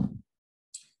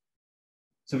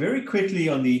 So very quickly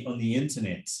on the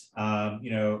internet, I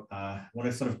want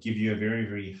to sort of give you a very,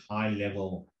 very high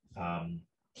level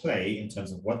play in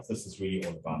terms of what this is really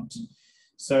all about.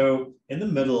 So in the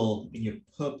middle, in your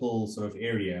purple sort of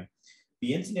area,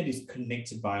 the internet is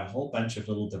connected by a whole bunch of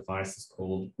little devices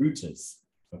called routers,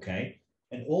 okay?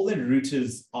 And all that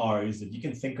routers are is that you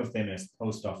can think of them as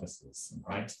post offices,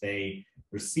 right? They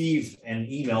receive an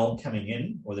email coming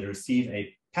in, or they receive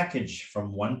a package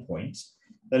from one point.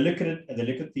 They look at it, and they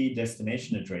look at the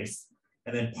destination address,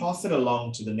 and then pass it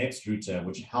along to the next router,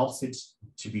 which helps it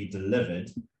to be delivered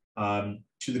to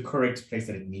the correct place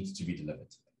that it needs to be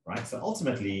delivered, right? So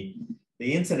ultimately,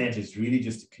 the internet is really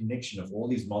just a connection of all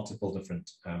these multiple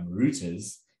different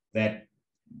routers that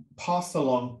pass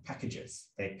along packages.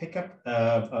 They pick up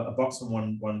a box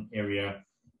from one area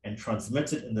and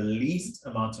transmit it in the least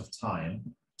amount of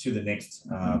time to the next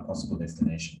possible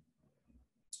destination.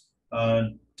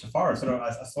 Tafara, sort of,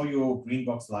 I saw your green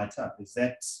box light up. Is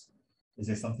there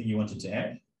something you wanted to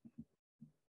add?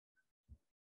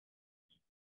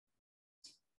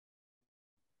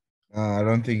 I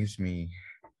don't think it's me.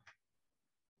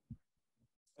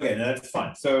 Okay, no, that's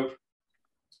fine. So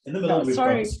in the middle,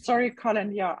 sorry,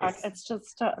 Colin. Yeah, yes. It's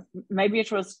just maybe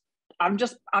it was. I'm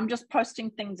just posting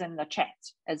things in the chat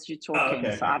as you're talking.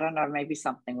 Okay. So I don't know. Maybe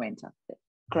something went up there.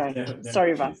 Great. No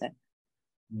sorry about that.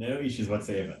 No issues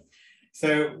whatsoever.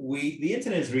 So the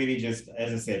internet is really just,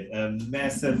 as I said, a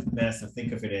massive.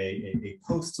 Think of it a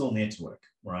postal network,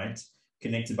 right?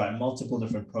 Connected by multiple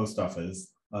different post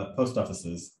offices,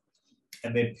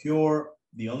 and they're pure.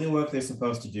 The only work they're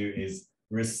supposed to do is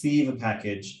receive a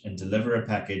package and deliver a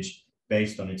package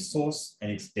based on its source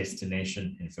and its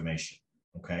destination information,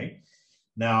 okay?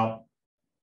 Now,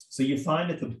 so you find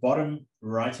at the bottom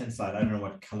right-hand side, I don't know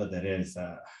what color that is,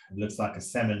 it looks like a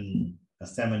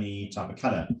salmon-y type of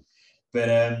color, but,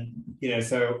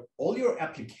 so all your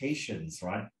applications,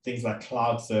 right, things like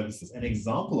cloud services, an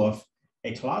example of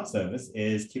a cloud service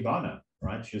is Kibana,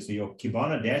 right? So your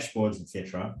Kibana dashboards,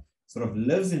 etc., sort of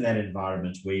lives in that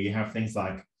environment where you have things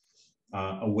like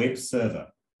a web server,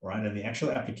 right? And the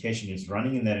actual application is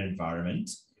running in that environment,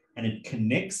 and it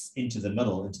connects into the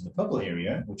middle, into the purple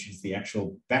area, which is the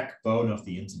actual backbone of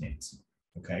the internet,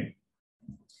 okay?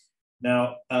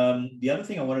 Now, the other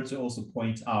thing I wanted to also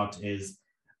point out is,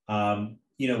 when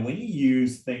you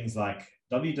use things like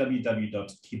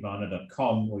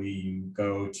www.kibana.com, or you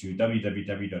go to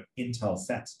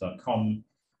www.intelsat.com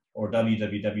or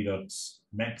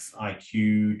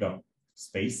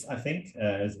www.maxiq.space, I think,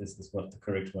 is what the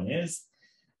correct one is,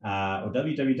 or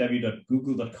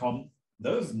www.google.com,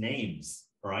 those names,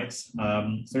 right?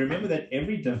 So remember that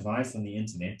every device on the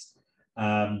internet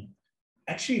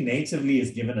actually natively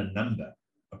is given a number,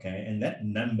 okay? And that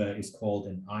number is called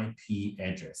an IP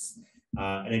address.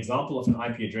 An example of an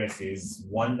IP address is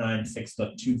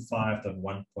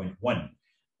 196.25.1.1.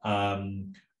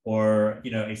 Or,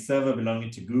 a server belonging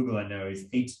to Google, I know, is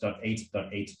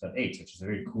 8.8.8.8, which is a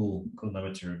very cool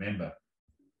number to remember.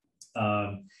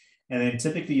 And then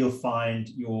typically you'll find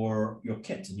your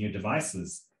kit and your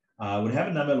devices would have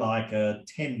a number like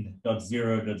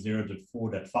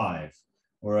 10.0.0.4.5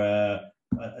 or a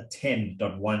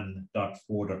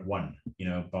 10.1.4.1, you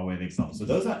know, by way of example. So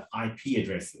those are IP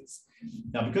addresses.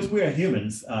 Now, because we are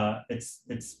humans,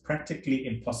 it's practically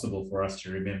impossible for us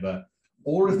to remember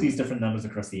all of these different numbers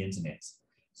across the internet.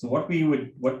 So what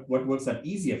works out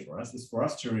easier for us is for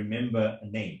us to remember a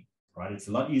name, right? It's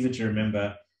a lot easier to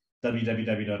remember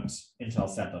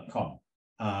www.intelsat.com,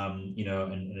 you know,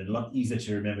 and a lot easier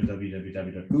to remember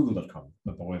www.google.com,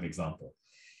 by way of example.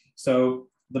 So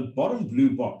the bottom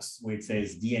blue box where it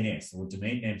says DNS, or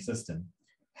domain name system,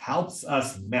 helps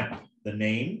us map the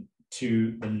name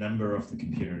to the number of the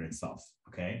computer itself.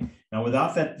 Okay. Now,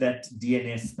 without that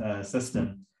DNS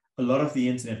system, a lot of the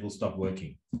internet will stop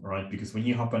working, right? Because when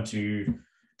you hop onto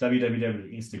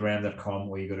www.instagram.com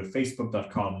or you go to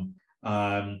facebook.com,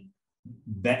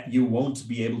 that you won't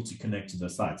be able to connect to the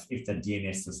sites if the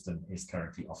DNS system is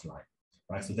currently offline,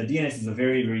 right? So the DNS is a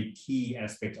very, very key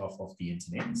aspect of the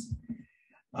internet.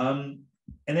 And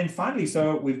then finally,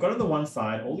 so we've got on the one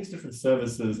side all these different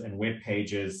services and web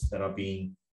pages that are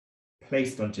being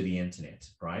placed onto the internet,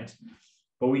 right?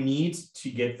 But we need to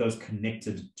get those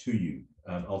connected to you,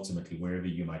 ultimately, wherever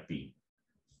you might be.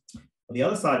 On the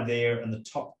other side there, on the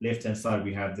top left-hand side,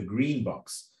 we have the green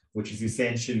box, which is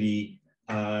essentially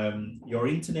your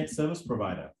internet service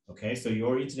provider. Okay, so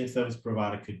your internet service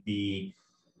provider could be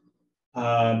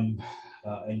an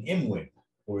MWeb,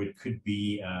 or it could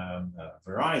be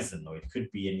Verizon, or it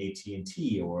could be an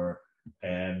AT&T, or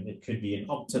it could be an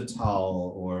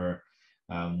Optital, or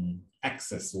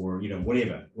Access, or, you know,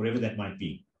 whatever that might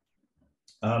be.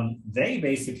 They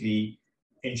basically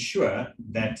ensure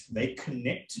that they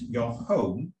connect your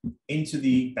home into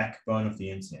the backbone of the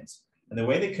internet. And the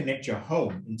way they connect your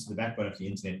home into the backbone of the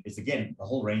internet is, again, a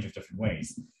whole range of different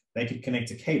ways. They could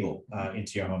connect a cable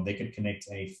into your home. They could connect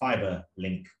a fiber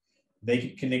link. They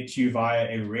could connect you via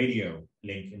a radio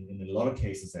link in a lot of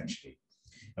cases, actually.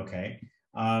 Okay.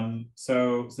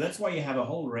 So that's why you have a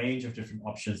whole range of different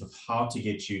options of how to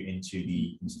get you into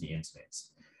the internet.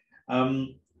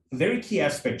 A very key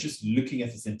aspect, just looking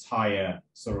at this entire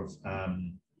sort of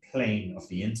plane of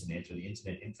the internet, or the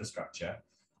internet infrastructure,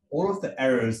 all of the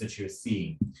arrows that you're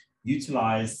seeing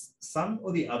utilize some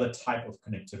or the other type of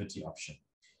connectivity option.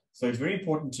 So it's very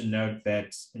important to note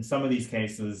that in some of these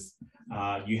cases,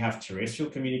 you have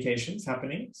terrestrial communications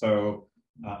happening. So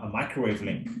a microwave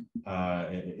link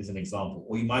is an example,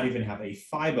 or you might even have a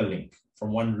fiber link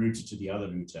from one router to the other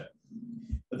router.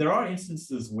 But there are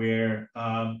instances where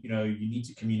you know, you need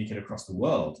to communicate across the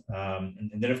world,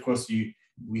 and then of course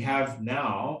we have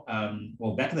now,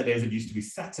 well, back in the days it used to be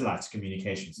satellite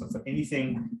communication. So for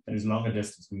anything that is longer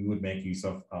distance, we would make use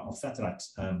of satellite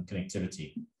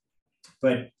connectivity.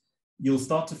 But you'll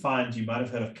start to find, you might have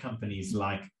heard of companies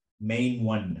like Main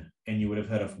One, and you would have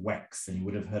heard of WAX, and you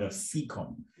would have heard of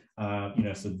Seacom. You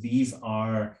know, so these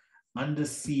are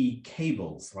undersea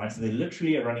cables, right? So they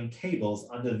literally are running cables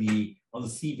on the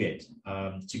seabed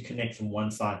to connect from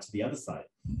one side to the other side.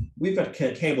 We've got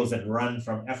cables that run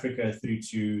from Africa through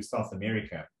to South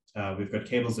America. We've got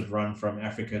cables that run from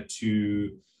Africa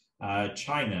to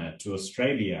China, to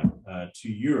Australia,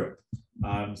 to Europe.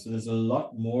 So there's a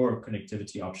lot more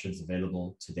connectivity options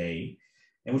available today,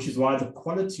 and which is why the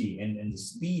quality and the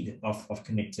speed of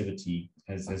connectivity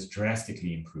has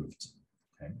drastically improved.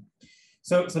 Okay.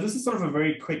 So this is sort of a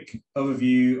very quick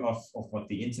overview of what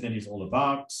the internet is all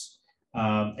about.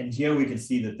 And here we can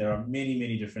see that there are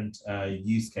many different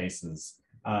use cases.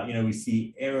 You know, we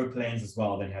see aeroplanes as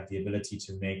well that have the ability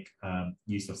to make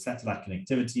use of satellite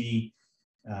connectivity,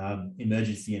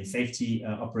 emergency and safety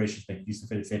operations make use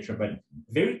of it, etc. But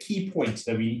very key point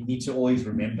that we need to always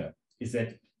remember is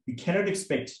that you cannot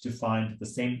expect to find the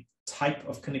same type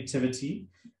of connectivity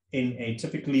in a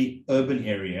typically urban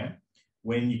area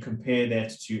when you compare that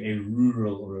to a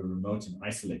rural or a remote and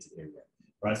isolated area,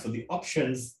 right? So the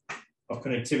options of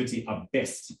connectivity are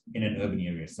best in an urban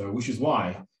area. So which is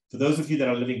why, for those of you that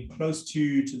are living close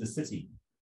to the city,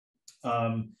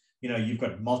 you know, you've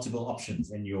got multiple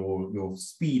options, and your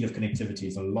speed of connectivity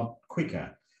is a lot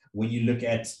quicker. When you look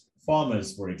at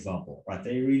farmers, for example, right,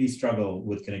 they really struggle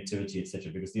with connectivity,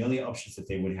 etc., because the only options that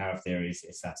they would have there is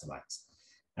satellites.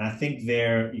 And I think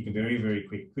there you can very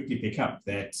quickly pick up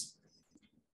that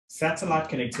satellite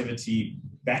connectivity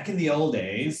back in the old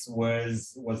days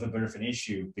was a bit of an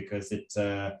issue because it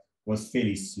was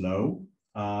fairly slow,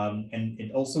 and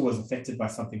it also was affected by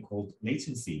something called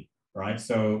latency, right?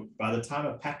 So by the time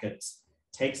a packet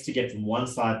takes to get from one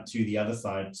side to the other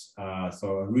side,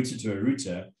 so a router to a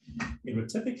router, it would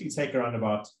typically take around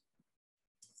about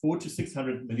 400 to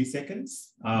 600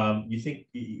 milliseconds. You think,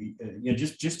 you know,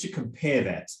 just to compare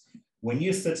that, when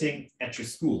you're sitting at your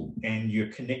school and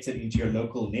you're connected into your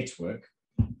local network,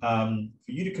 for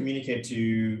you to communicate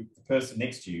to the person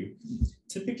next to you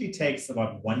typically takes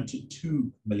about 1 to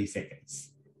 2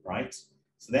 milliseconds, right?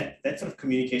 So that sort of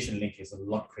communication link is a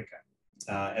lot quicker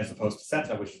as opposed to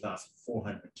satellite, which is now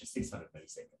 400 to 600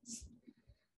 milliseconds.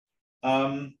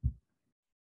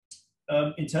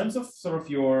 In terms of sort of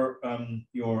your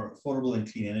affordable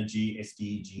and clean energy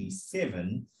SDG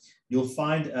 7, you'll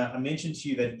find I mentioned to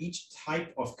you that each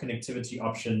type of connectivity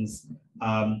options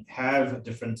have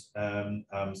different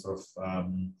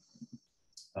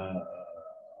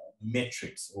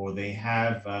metrics, or they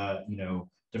have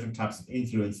different types of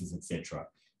influences, etc.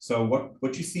 So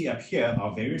what you see up here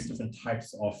are various different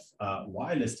types of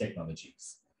wireless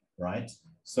technologies, right?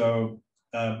 So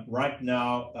right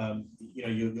now,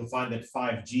 you'll find that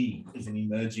 5G is an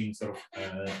emerging sort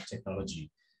of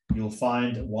technology. You'll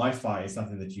find Wi-Fi is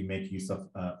something that you make use of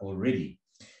already.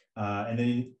 And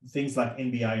then things like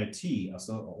NB-IoT are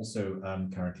also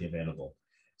currently available.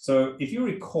 So if you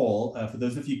recall, for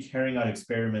those of you carrying out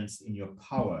experiments in your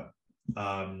power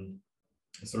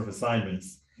sort of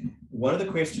assignments, one of the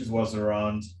questions was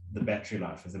around the battery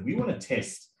life. Is that we want to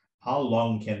test how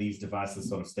long can these devices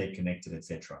sort of stay connected,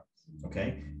 etc.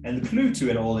 Okay, and the clue to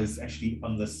it all is actually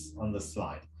on this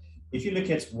slide. If you look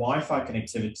at Wi-Fi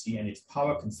connectivity and its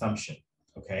power consumption,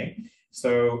 okay,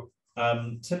 so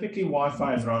typically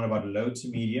Wi-Fi is around about low to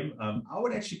medium. I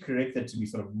would actually correct that to be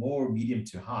sort of more medium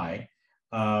to high.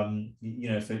 So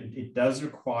it does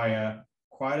require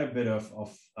quite a bit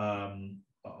of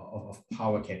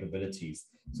power capabilities.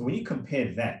 So when you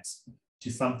compare that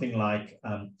to something like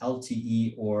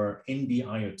LTE or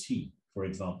NB-IoT, for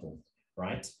example,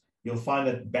 right, you'll find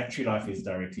that battery life is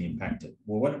directly impacted.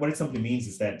 Well, what it simply means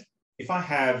is that if I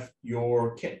have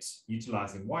your kit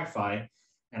utilizing Wi-Fi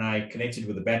and I connect it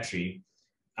with a battery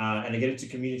and I get it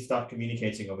to start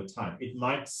communicating over time, it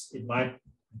might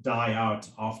die out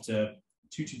after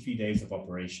 2 to 3 days of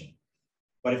operation.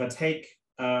 But if I take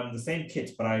the same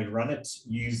kit, but I run it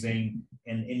using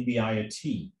an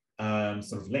NB-IoT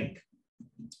sort of link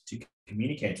to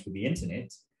communicate with the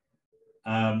internet,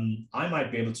 I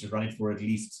might be able to run it for at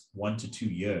least 1 to 2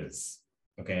 years,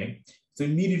 okay? So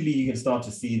immediately you can start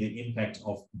to see the impact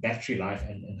of battery life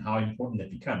and how important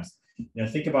that becomes.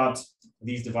 Think about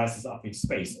these devices up in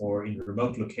space or in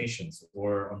remote locations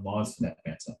or on Mars for that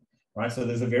matter, right? So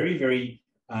there's a very, very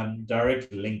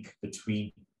direct link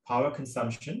between power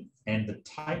consumption and the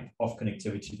type of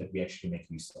connectivity that we actually make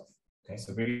use of, okay?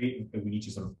 So we need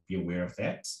to sort of be aware of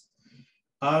that.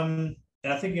 And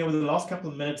I think, with the last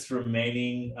couple of minutes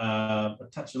remaining, I'll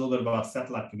touch a little bit about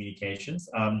satellite communications.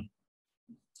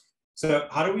 So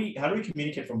how do we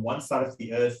communicate from one side of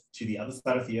the Earth to the other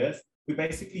side of the Earth? We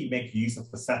basically make use of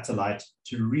the satellite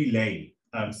to relay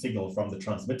signal from the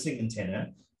transmitting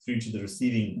antenna through to the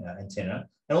receiving antenna,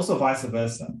 and also vice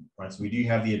versa, right? So we do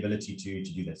have the ability to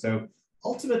do that. So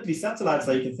ultimately, satellites,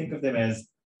 you can think of them as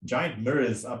giant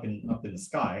mirrors up in the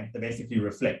sky that basically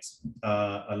reflect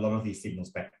a lot of these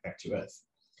signals back to Earth,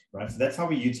 right? So that's how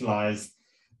we utilize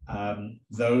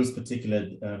those particular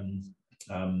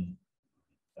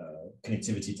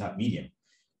connectivity type medium.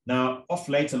 Now, off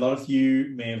late, a lot of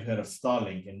you may have heard of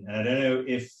Starlink, and I don't know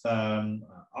if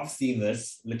I've seen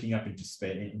this looking up into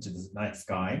space, into the night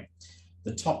sky.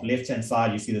 The top left-hand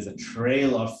side, you see there's a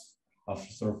trail of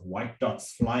sort of white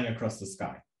dots flying across the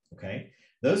sky, okay?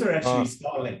 Those are actually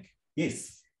Starlink.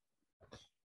 Yes.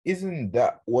 Isn't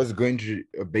that what's going to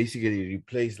basically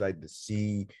replace like the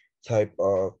C type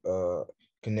of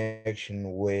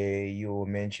connection where you were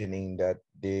mentioning that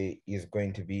there is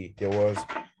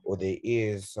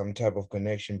some type of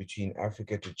connection between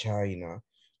Africa to China,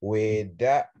 where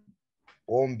that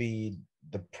won't be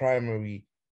the primary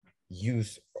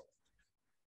use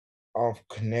of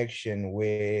connection,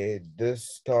 where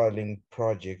this Starlink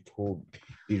project will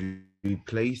be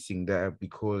replacing that,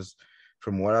 because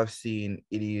from what I've seen,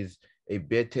 it is a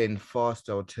better and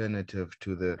faster alternative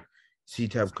to the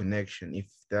C-type connection, if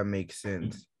that makes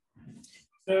sense.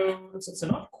 So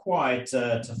not quite,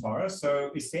 Tafara.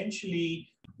 So essentially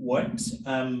what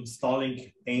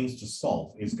Starlink aims to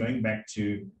solve is going back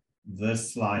to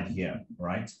this slide here,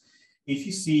 right? If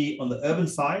you see on the urban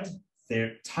side, there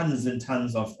are tons and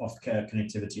tons of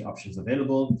connectivity options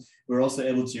available. We're also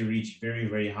able to reach very,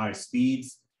 very high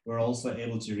speeds. We're also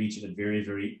able to reach it at very,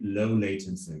 very low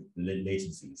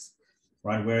latencies,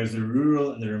 right? Whereas the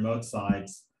rural and the remote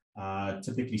sides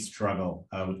typically struggle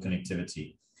with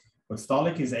connectivity. What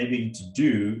Starlink is aiming to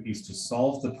do is to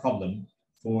solve the problem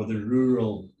for the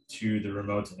rural to the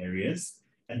remote areas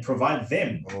and provide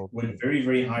them with very,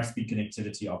 very high speed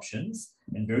connectivity options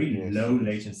and very low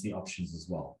latency options as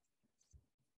well.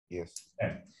 Yes.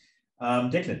 Okay.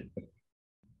 Declan.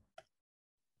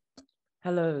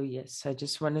 Hello, yes, I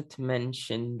just wanted to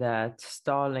mention that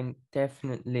Starlink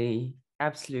definitely,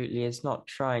 absolutely is not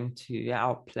trying to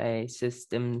outplay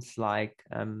systems like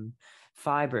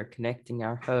fiber connecting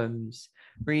our homes.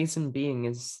 Reason being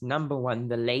is, number one,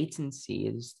 the latency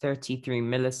is 33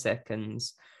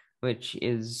 milliseconds, which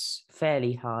is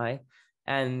fairly high,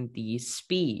 and the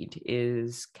speed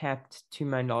is capped, to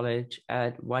my knowledge,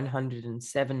 at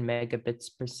 107 megabits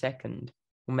per second,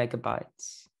 or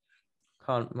megabytes.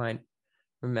 Can't mind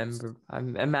remember. I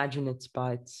imagine it's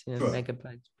bytes, Sure.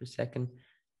 megabytes per second.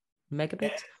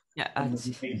 Megabits? Yeah,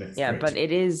 Megabits, yeah, correct. but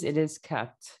it is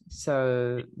capped.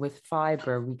 So with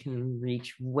fiber, we can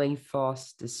reach way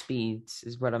faster speeds,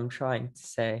 is what I'm trying to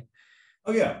say.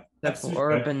 Oh yeah, So absolutely.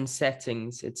 for urban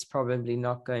settings, it's probably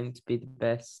not going to be the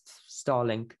best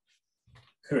Starlink.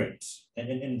 Correct.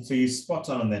 And so you spot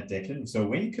on that, Declan. So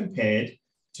when compared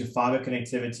to fiber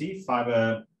connectivity,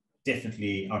 fiber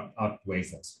definitely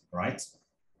outweighs it, right?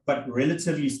 But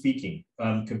relatively speaking,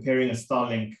 comparing a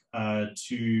Starlink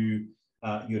to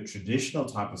your traditional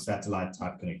type of satellite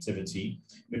type connectivity,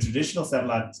 your traditional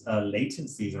satellite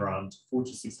latency is around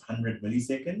 400 to 600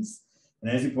 milliseconds.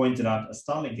 And as you pointed out, a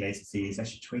Starlink latency is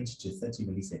actually 20 to 30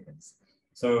 milliseconds.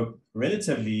 So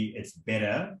relatively, it's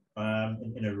better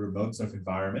in a remote sort of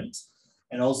environment.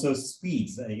 And also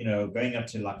speeds, going up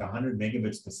to like 100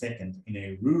 megabits per second in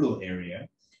a rural area,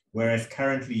 whereas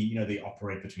currently, they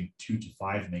operate between 2 to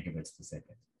 5 megabits per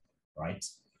second, right?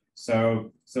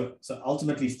 So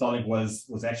ultimately, Starlink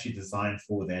was actually designed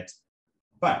for that.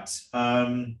 But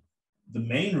the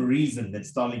main reason that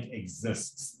Starlink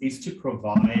exists is to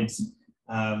provide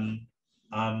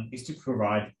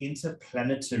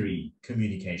interplanetary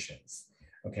communications.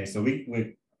 Okay, so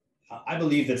I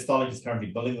believe that Starlink is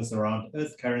currently building this around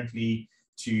Earth currently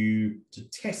to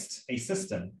test a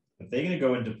system that they're going to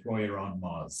go and deploy around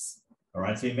Mars. All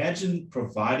right, so imagine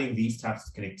providing these types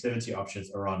of connectivity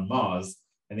options around Mars,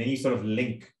 and then you sort of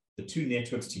link the two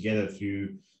networks together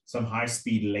through some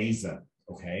high-speed laser,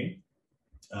 okay,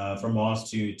 from Mars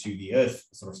to the Earth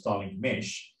sort of Starlink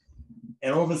mesh.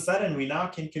 And all of a sudden, we now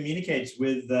can communicate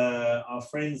with our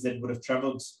friends that would have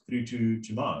traveled through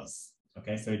to Mars.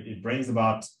 Okay, so it brings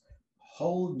about a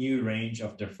whole new range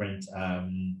of different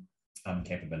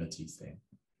capabilities there.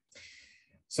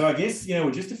 So I guess,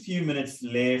 with just a few minutes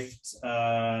left,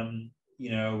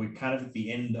 we're kind of at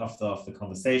the end of the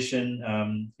conversation.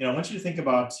 I want you to think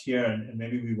about here, and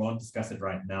maybe we won't discuss it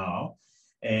right now,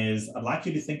 is I'd like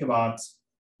you to think about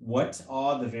what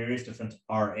are the various different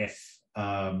RF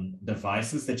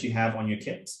devices that you have on your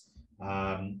kit.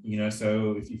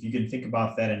 So if you can think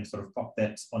about that and sort of pop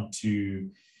that onto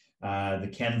the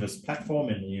Canvas platform,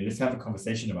 and let's have a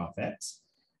conversation about that.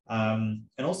 And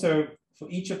also, for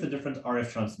each of the different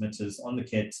RF transmitters on the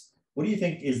kit, what do you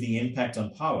think is the impact on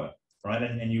power, right?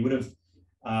 And you would have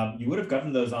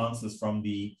gotten those answers from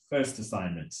the first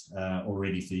assignment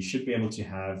already, so you should be able to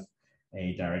have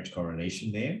a direct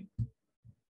correlation there.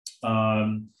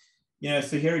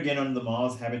 So here again on the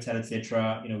Mars habitat,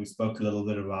 etc. We spoke a little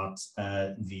bit about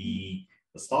the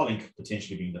Starlink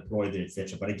potentially being deployed there,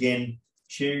 etc. But again,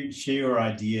 share your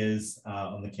ideas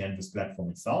on the Canvas platform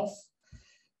itself.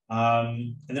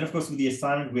 And then, of course, with the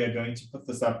assignment, we are going to put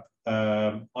this up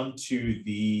onto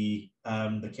the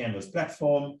Canvas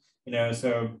platform.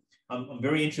 So I'm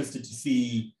very interested to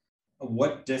see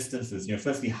what distances.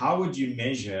 Firstly, how would you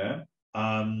measure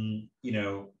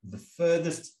the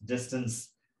furthest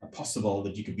distance possible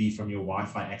that you could be from your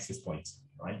Wi-Fi access point,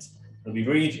 right? It'll be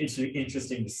very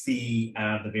interesting to see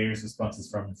the various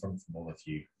responses from all of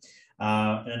you.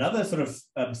 And another sort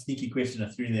of sneaky question I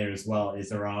threw in there as well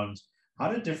is around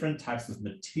how do different types of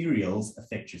materials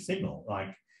affect your signal?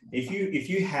 Like if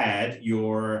you had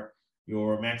your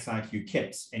Max IQ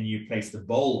kit and you placed a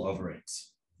bowl over it,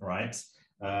 right?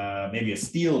 Maybe a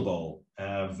steel bowl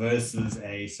versus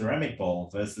a ceramic bowl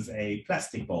versus a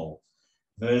plastic bowl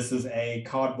versus a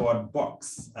cardboard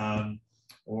box.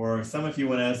 Or some of you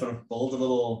want to sort of build a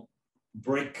little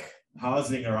brick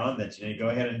housing around that, go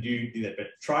ahead and do that, but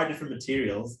try different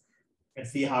materials and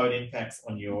see how it impacts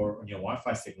on your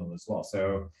Wi-Fi signal as well.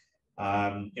 So,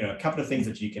 a couple of things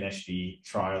that you can actually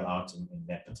trial out in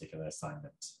that particular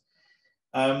assignment.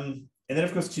 And then,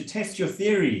 of course, to test your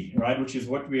theory, right, which is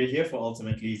what we're here for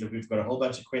ultimately, is that we've got a whole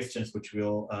bunch of questions which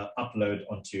we'll upload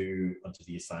onto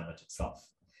the assignment itself.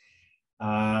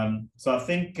 So I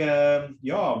think,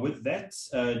 with that,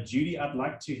 Judy, I'd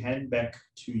like to hand back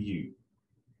to you.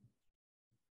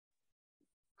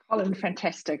 Collin,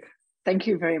 fantastic. Thank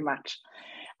you very much.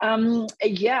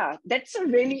 That's a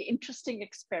really interesting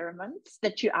experiment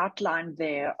that you outlined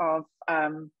there of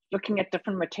looking at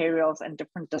different materials and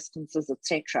different distances,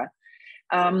 etc.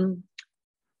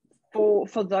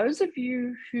 for those of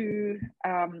you who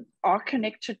are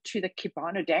connected to the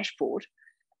Kibana dashboard,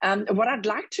 what I'd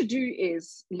like to do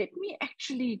is let me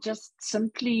actually just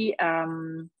simply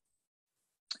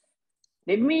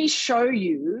let me show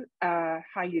you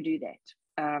how you do that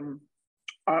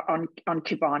on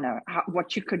Kibana,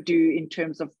 what you could do in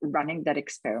terms of running that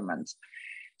experiment.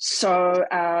 So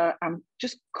I'm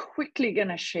just quickly going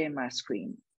to share my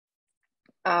screen.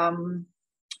 There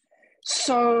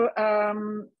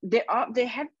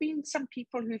have been some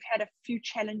people who've had a few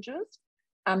challenges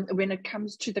when it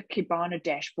comes to the Kibana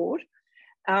dashboard.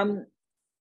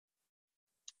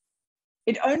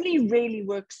 It only really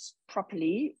works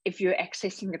properly if you're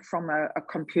accessing it from a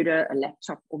computer, a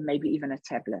laptop, or maybe even a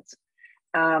tablet.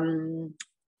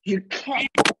 You can.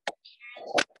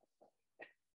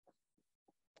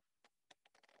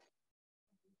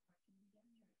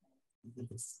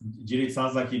 Judy, it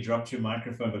sounds like you dropped your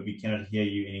microphone, but we cannot hear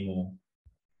you anymore.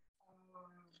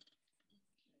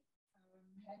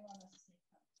 Hang on a second.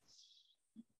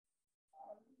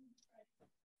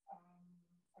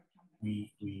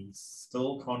 We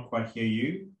still can't quite hear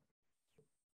you.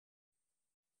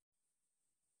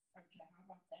 Okay, how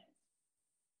about that?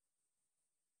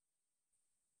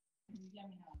 Can you hear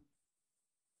me now?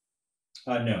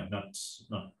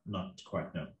 No, not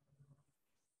quite, no.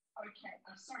 Okay,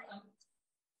 I'm sorry.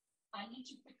 I need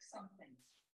to fix something.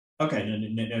 Okay,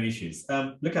 no issues.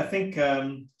 Look, I think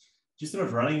just sort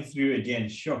of running through again,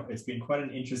 sure, it's been quite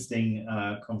an interesting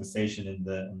conversation in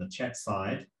the chat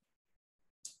side.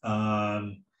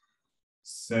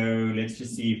 So let's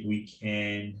just see if we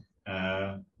can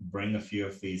bring a few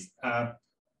of these up.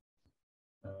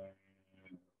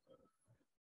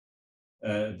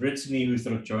 Brittany, who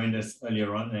sort of joined us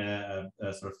earlier on,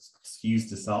 sort of excused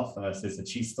herself, says that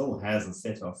she still has a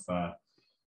set of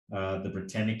the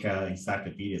Britannica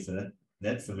encyclopedia, so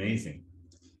that's amazing.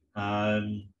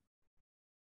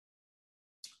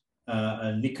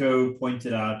 Nico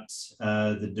pointed out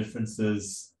the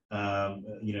differences,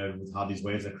 with how these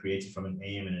waves are created from an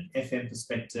AM and an FM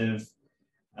perspective.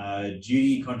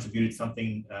 Judy contributed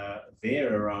something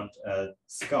there around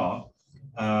SCAR.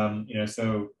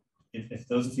 So if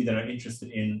those of you that are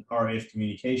interested in RF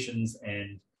communications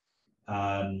and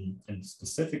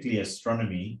specifically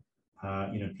astronomy,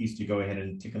 please do go ahead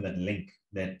and click on that link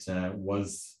that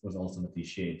was ultimately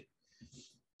shared.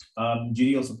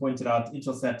 Judy also pointed out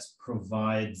Intelsat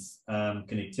provides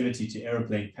connectivity to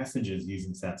aeroplane passengers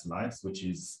using satellites, which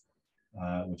is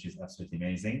absolutely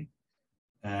amazing.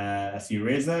 I see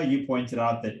Reza, you pointed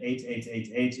out that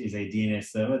 8888 is a DNS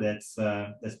server. That's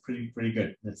pretty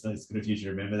good. It's good of you to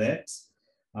remember that.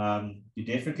 You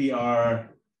definitely are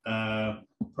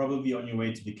probably on your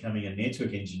way to becoming a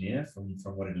network engineer from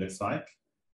what it looks like.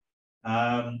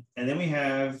 And then we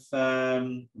have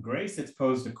Grace that's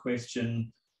posed a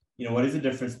question. What is the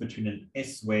difference between an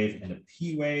S wave and a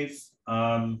P wave?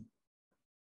 I'm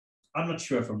not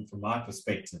sure from my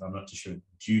perspective. I'm not too sure.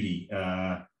 Judy,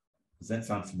 does that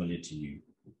sound familiar to you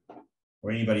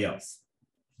or anybody else?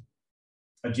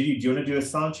 Judy, do you want to do a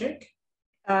sound check?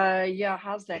 Yeah,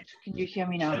 how's that? Can you hear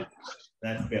me now?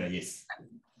 That's better, yes.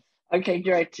 Okay,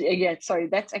 great. Yeah, sorry,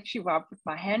 that's actually why I put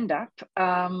my hand up.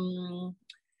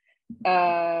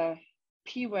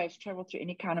 P waves travel through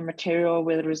any kind of material,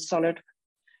 whether it's solid.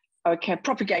 Okay,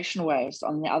 propagation waves.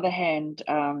 On the other hand,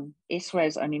 S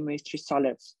waves only move through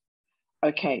solids.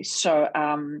 Okay, so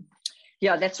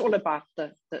yeah, that's all about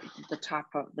the type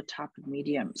of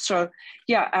medium. So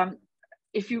yeah,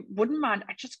 if you wouldn't mind,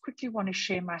 I just quickly want to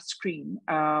share my screen.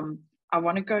 I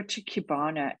want to go to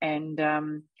Kibana and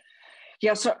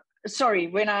yeah. So sorry,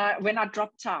 when I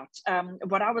dropped out,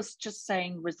 what I was just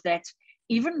saying was that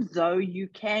even though you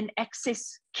can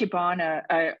access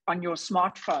Kibana on your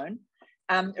smartphone,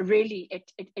 really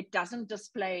it doesn't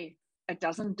display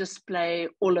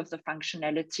all of the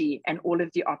functionality and all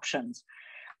of the options.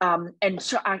 And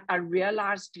so I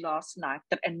realized last night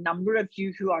that a number of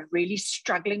you who are really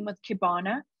struggling with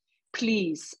Kibana,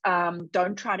 please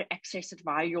don't try to access it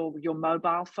via your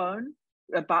mobile phone,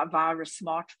 via a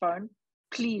smartphone.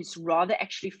 Please rather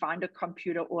actually find a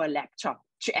computer or a laptop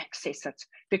to access it,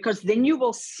 because then you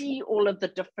will see all of the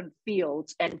different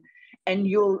fields and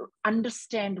you'll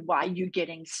understand why you're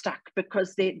getting stuck,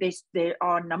 because there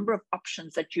are a number of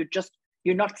options that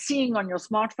you're not seeing on your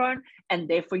smartphone, and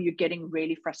therefore you're getting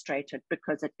really frustrated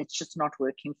because it's just not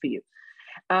working for you.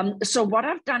 So what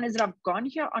I've done is I've gone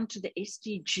here onto the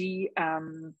SDG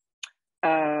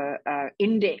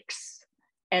index,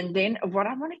 and then what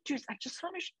I want to do is I just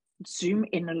want to zoom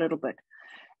in a little bit.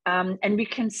 And we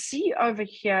can see over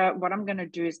here, what I'm going to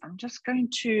do is I'm just going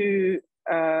to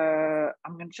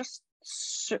just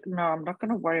So, no, I'm not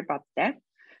going to worry about that.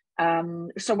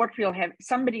 So what we'll have,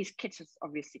 somebody's kit is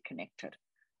obviously connected.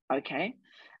 Okay.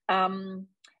 And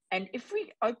if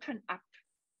we open up,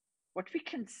 what we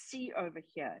can see over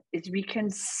here is we can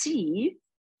see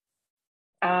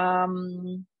that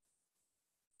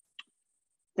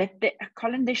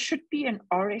Colin, there should be an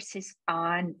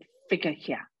RSSI figure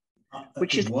here,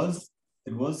 which it was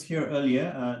here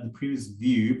earlier in the previous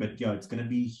view, but yeah, it's going to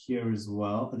be here as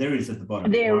well. There it is at the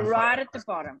bottom. They're right at the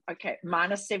bottom. Okay,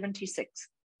 minus 76.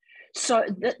 So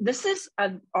this is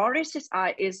an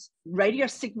RSSI is radio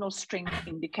signal strength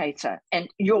indicator, and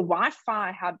your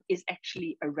Wi-Fi hub is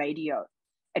actually a radio.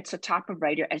 It's a type of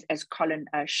radio, as Colin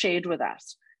shared with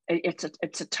us. It's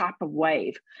a type of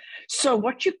wave. So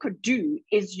what you could do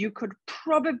is you could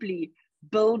probably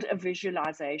build a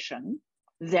visualization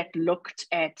that looked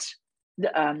at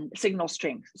the signal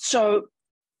strength. So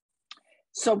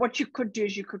what you could do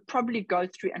is you could probably go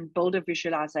through and build a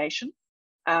visualization.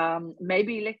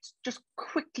 Maybe let's just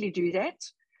quickly do that.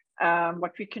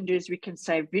 What we can do is we can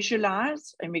say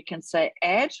visualize, and we can say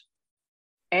add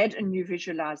a new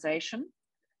visualization.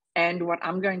 And what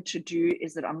I'm going to do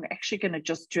is that I'm actually going to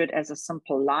just do it as a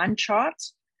simple line chart,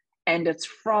 and it's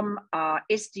from our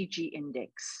SDG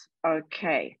index.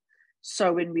 Okay,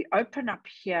 so when we open up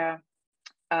here,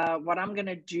 what I'm going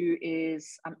to do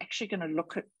is I'm actually going to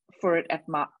look for it at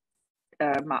my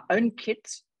own kit.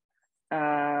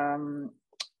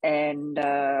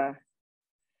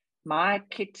 My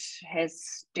kit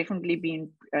has definitely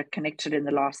been connected in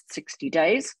the last 60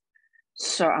 days.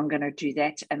 So I'm going to do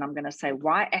that, and I'm going to say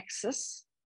y-axis.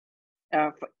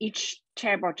 For each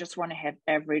tab, I just want to have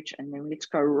average, and then let's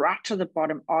go right to the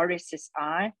bottom,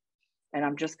 RSSI. And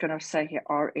I'm just going to say here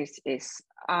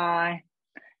RSSI.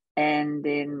 And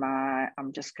then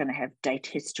I'm just going to have date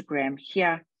histogram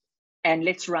here. And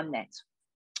let's run that.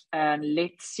 And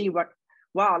let's see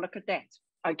wow, look at that.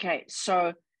 Okay,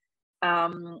 so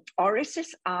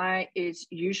RSSI is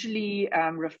usually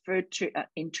referred to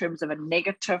in terms of a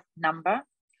negative number.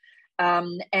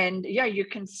 And yeah, you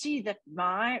can see that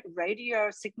my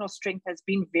radio signal strength has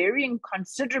been varying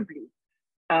considerably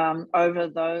over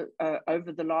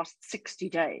the last 60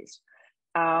 days.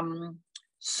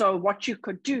 So what you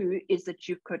could do is that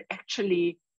you could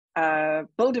actually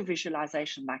build a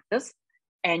visualization like this,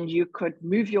 and you could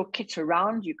move your kit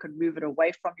around. You could move it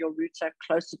away from your router,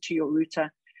 closer to your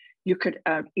router. You could,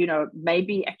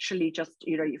 maybe actually just,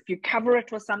 if you cover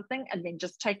it with something and then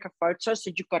just take a photo, so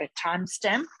you've got a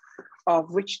timestamp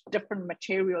of which different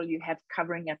material you have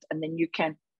covering it, and then you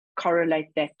can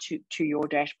correlate that to your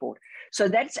dashboard. So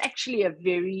that's actually a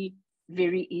very,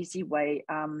 very easy way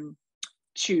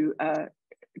to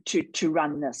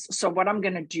run this. So what I'm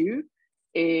going to do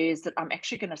is that I'm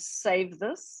actually going to save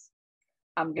this.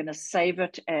 I'm going to save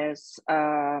it as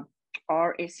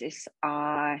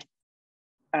RSSI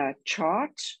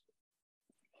chart.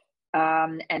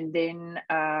 And then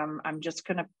I'm just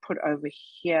going to put over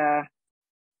here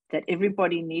that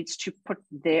everybody needs to put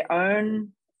their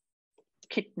own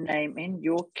kit name in,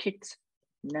 your kit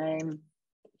name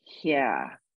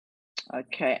here.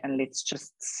 Okay, and let's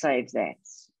just save that.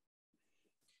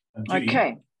 Judy,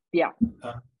 okay, yeah.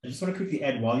 I just want to quickly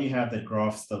add, while you have that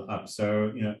graph still up,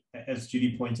 so, as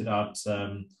Judy pointed out,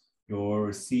 your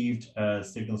received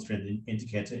signal strength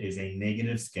indicator is a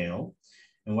negative scale.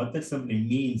 And what that simply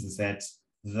means is that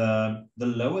the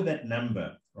lower that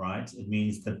number, right, it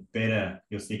means the better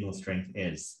your signal strength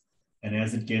is. And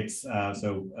as it gets,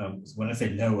 when I say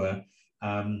lower,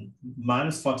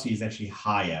 minus 40 is actually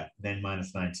higher than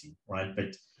minus 90, right?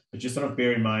 But just sort of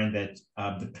bear in mind that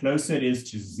the closer it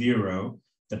is to zero,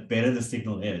 the better the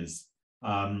signal is.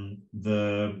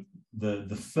 The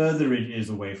further it is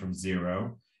away from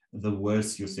zero, the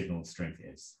worse your signal strength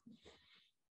is.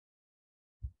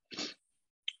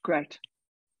 Great.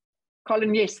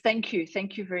 Colin, yes, thank you.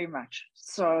 Thank you very much.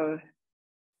 So,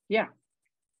 yeah.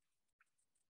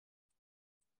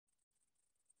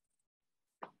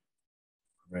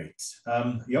 Great.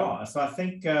 Yeah, so I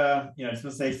think, I just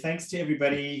want to say thanks to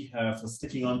everybody for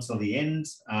sticking on till the end.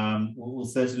 We'll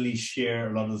certainly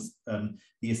share a lot of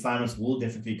the assignments will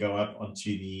definitely go up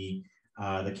onto the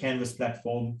Canvas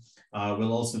platform.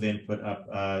 We'll also then put up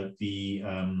the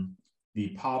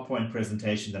PowerPoint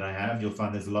presentation that I have. You'll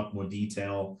find there's a lot more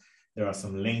detail. There are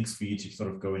some links for you to sort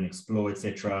of go and explore,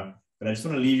 etc. But I just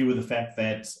want to leave you with the fact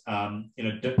that,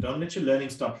 don't let your learning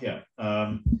stop here.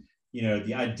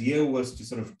 The idea was to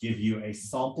sort of give you a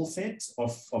sample set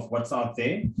of what's out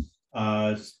there,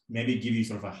 maybe give you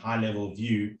sort of a high level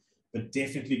view, but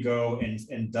definitely go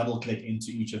and double click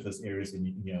into each of those areas in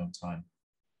your own time.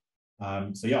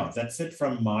 So yeah, that's it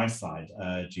from my side.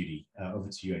 Judy, over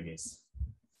to you, I guess.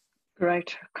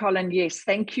 Great, Collin. Yes,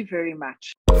 thank you very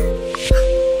much.